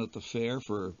we had been at the fair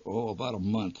for, about a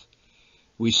month.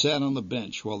 We sat on the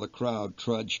bench while the crowd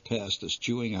trudged past us,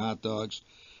 chewing hot dogs,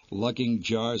 lugging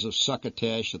jars of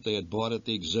succotash that they had bought at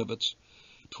the exhibits,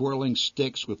 twirling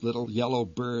sticks with little yellow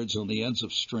birds on the ends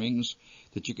of strings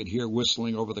that you could hear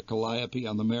whistling over the calliope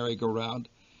on the merry-go-round,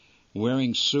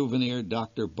 wearing souvenir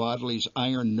Dr. Bodley's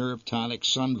iron nerve tonic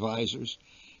sun visors,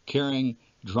 carrying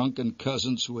drunken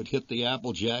cousins who had hit the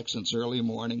Applejack since early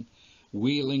morning,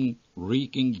 wheeling,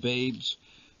 reeking babes,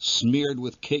 smeared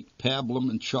with caked pablum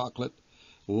and chocolate.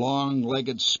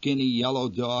 Long-legged, skinny yellow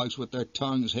dogs with their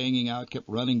tongues hanging out kept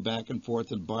running back and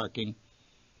forth and barking.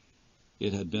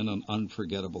 It had been an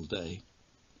unforgettable day.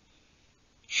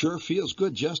 "Sure feels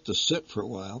good just to sit for a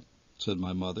while," said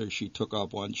my mother. She took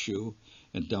off one shoe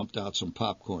and dumped out some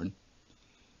popcorn.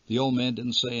 The old man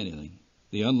didn't say anything.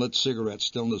 The unlit cigarette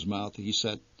still in his mouth, he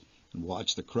sat and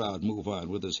watched the crowd move on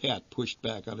with his hat pushed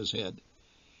back on his head.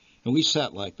 And we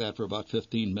sat like that for about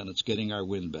 15 minutes, getting our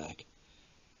wind back.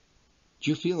 "Did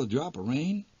you feel a drop of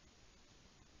rain?"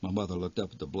 My mother looked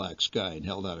up at the black sky and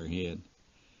held out her hand.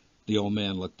 The old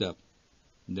man looked up.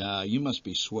 "Nah, you must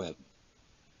be sweat."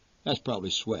 "That's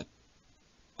probably sweat."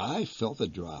 "I felt a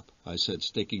drop," I said,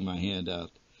 sticking my hand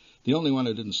out. The only one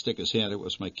who didn't stick his hand out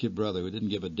was my kid brother, who didn't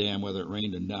give a damn whether it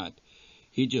rained or not.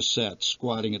 He just sat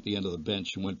squatting at the end of the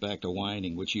bench and went back to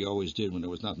whining, which he always did when there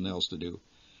was nothing else to do.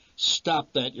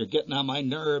 "Stop that, you're getting on my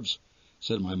nerves,"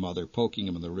 said my mother, poking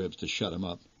him in the ribs to shut him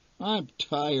up. "I'm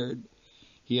tired."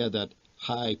 He had that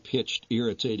high-pitched,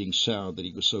 irritating sound that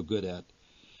he was so good at.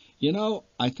 "You know,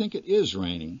 I think it is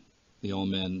raining." The old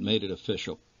man made it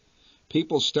official.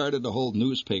 People started to hold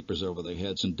newspapers over their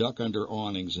heads and duck under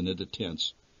awnings and into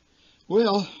tents.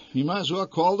 "Well, you might as well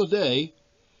call it a day,"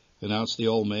 announced the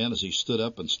old man as he stood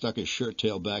up and stuck his shirt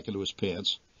tail back into his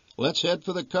pants. "Let's head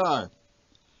for the car."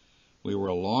 We were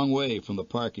a long way from the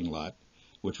parking lot,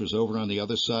 which was over on the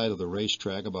other side of the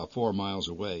racetrack about 4 miles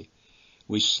away.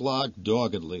 We slogged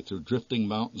doggedly through drifting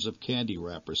mountains of candy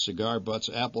wrappers, cigar butts,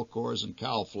 apple cores, and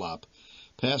cow flop,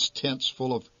 past tents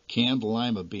full of canned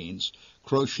lima beans,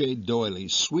 crocheted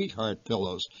doilies, sweetheart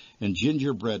pillows, and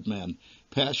gingerbread men,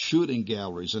 past shooting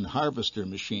galleries and harvester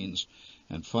machines,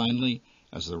 and finally,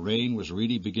 as the rain was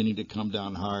really beginning to come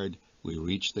down hard, we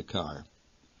reached the car.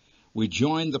 We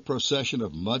joined the procession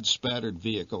of mud-spattered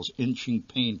vehicles, inching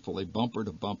painfully, bumper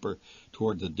to bumper,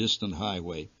 toward the distant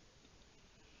highway.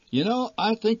 "You know,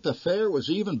 I think the fair was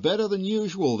even better than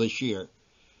usual this year."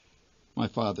 My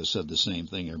father said the same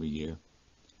thing every year.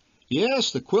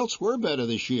 "Yes, the quilts were better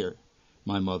this year,"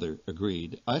 my mother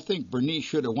agreed. "I think Bernice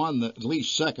should have won at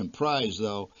least second prize,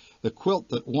 though. The quilt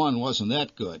that won wasn't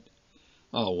that good."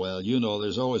 "Oh, well, you know,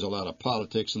 there's always a lot of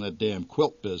politics in that damn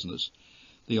quilt business."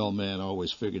 The old man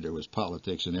always figured there was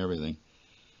politics in everything.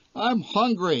 "I'm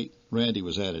hungry." Randy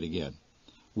was at it again.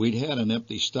 We'd had an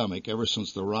empty stomach ever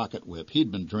since the rocket whip.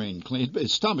 He'd been drained clean, but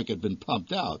his stomach had been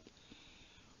pumped out.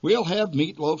 "We'll have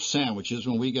meatloaf sandwiches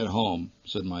when we get home,"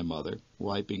 said my mother,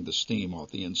 wiping the steam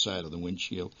off the inside of the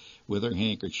windshield with her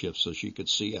handkerchief so she could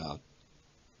see out.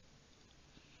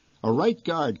 A Right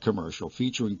Guard commercial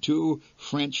featuring 2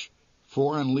 French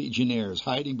foreign legionnaires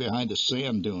hiding behind a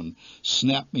sand dune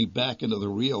snapped me back into the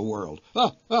real world.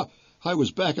 I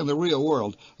was back in the real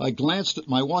world. I glanced at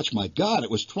my watch. My God,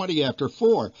 it was 20 after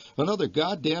 4. Another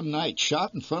goddamn night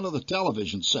shot in front of the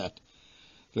television set.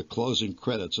 The closing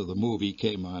credits of the movie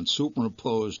came on,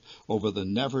 superimposed over the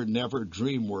never, never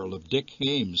dream world of Dick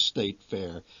Haymes State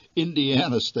Fair.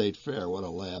 Indiana State Fair, what a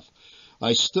laugh.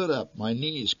 I stood up, my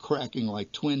knees cracking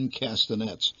like twin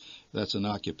castanets. That's an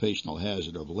occupational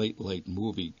hazard of late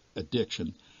movie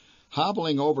addiction.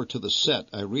 Hobbling over to the set,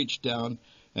 I reached down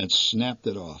and snapped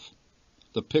it off.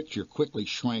 The picture quickly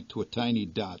shrank to a tiny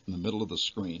dot in the middle of the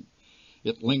screen.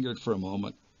 It lingered for a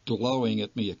moment, glowing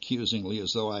at me accusingly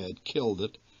as though I had killed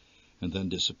it, and then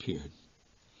disappeared.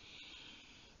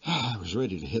 I was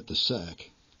ready to hit the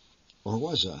sack. Or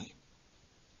was I?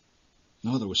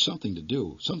 No, there was something to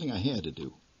do, something I had to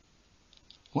do.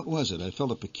 What was it? I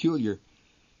felt a peculiar,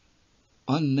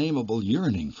 unnameable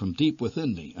yearning from deep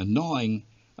within me, a gnawing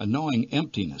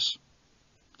emptiness.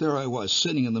 There I was,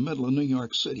 sitting in the middle of New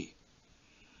York City.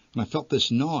 And I felt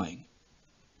this gnawing.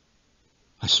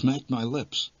 I smacked my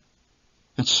lips,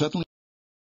 and suddenly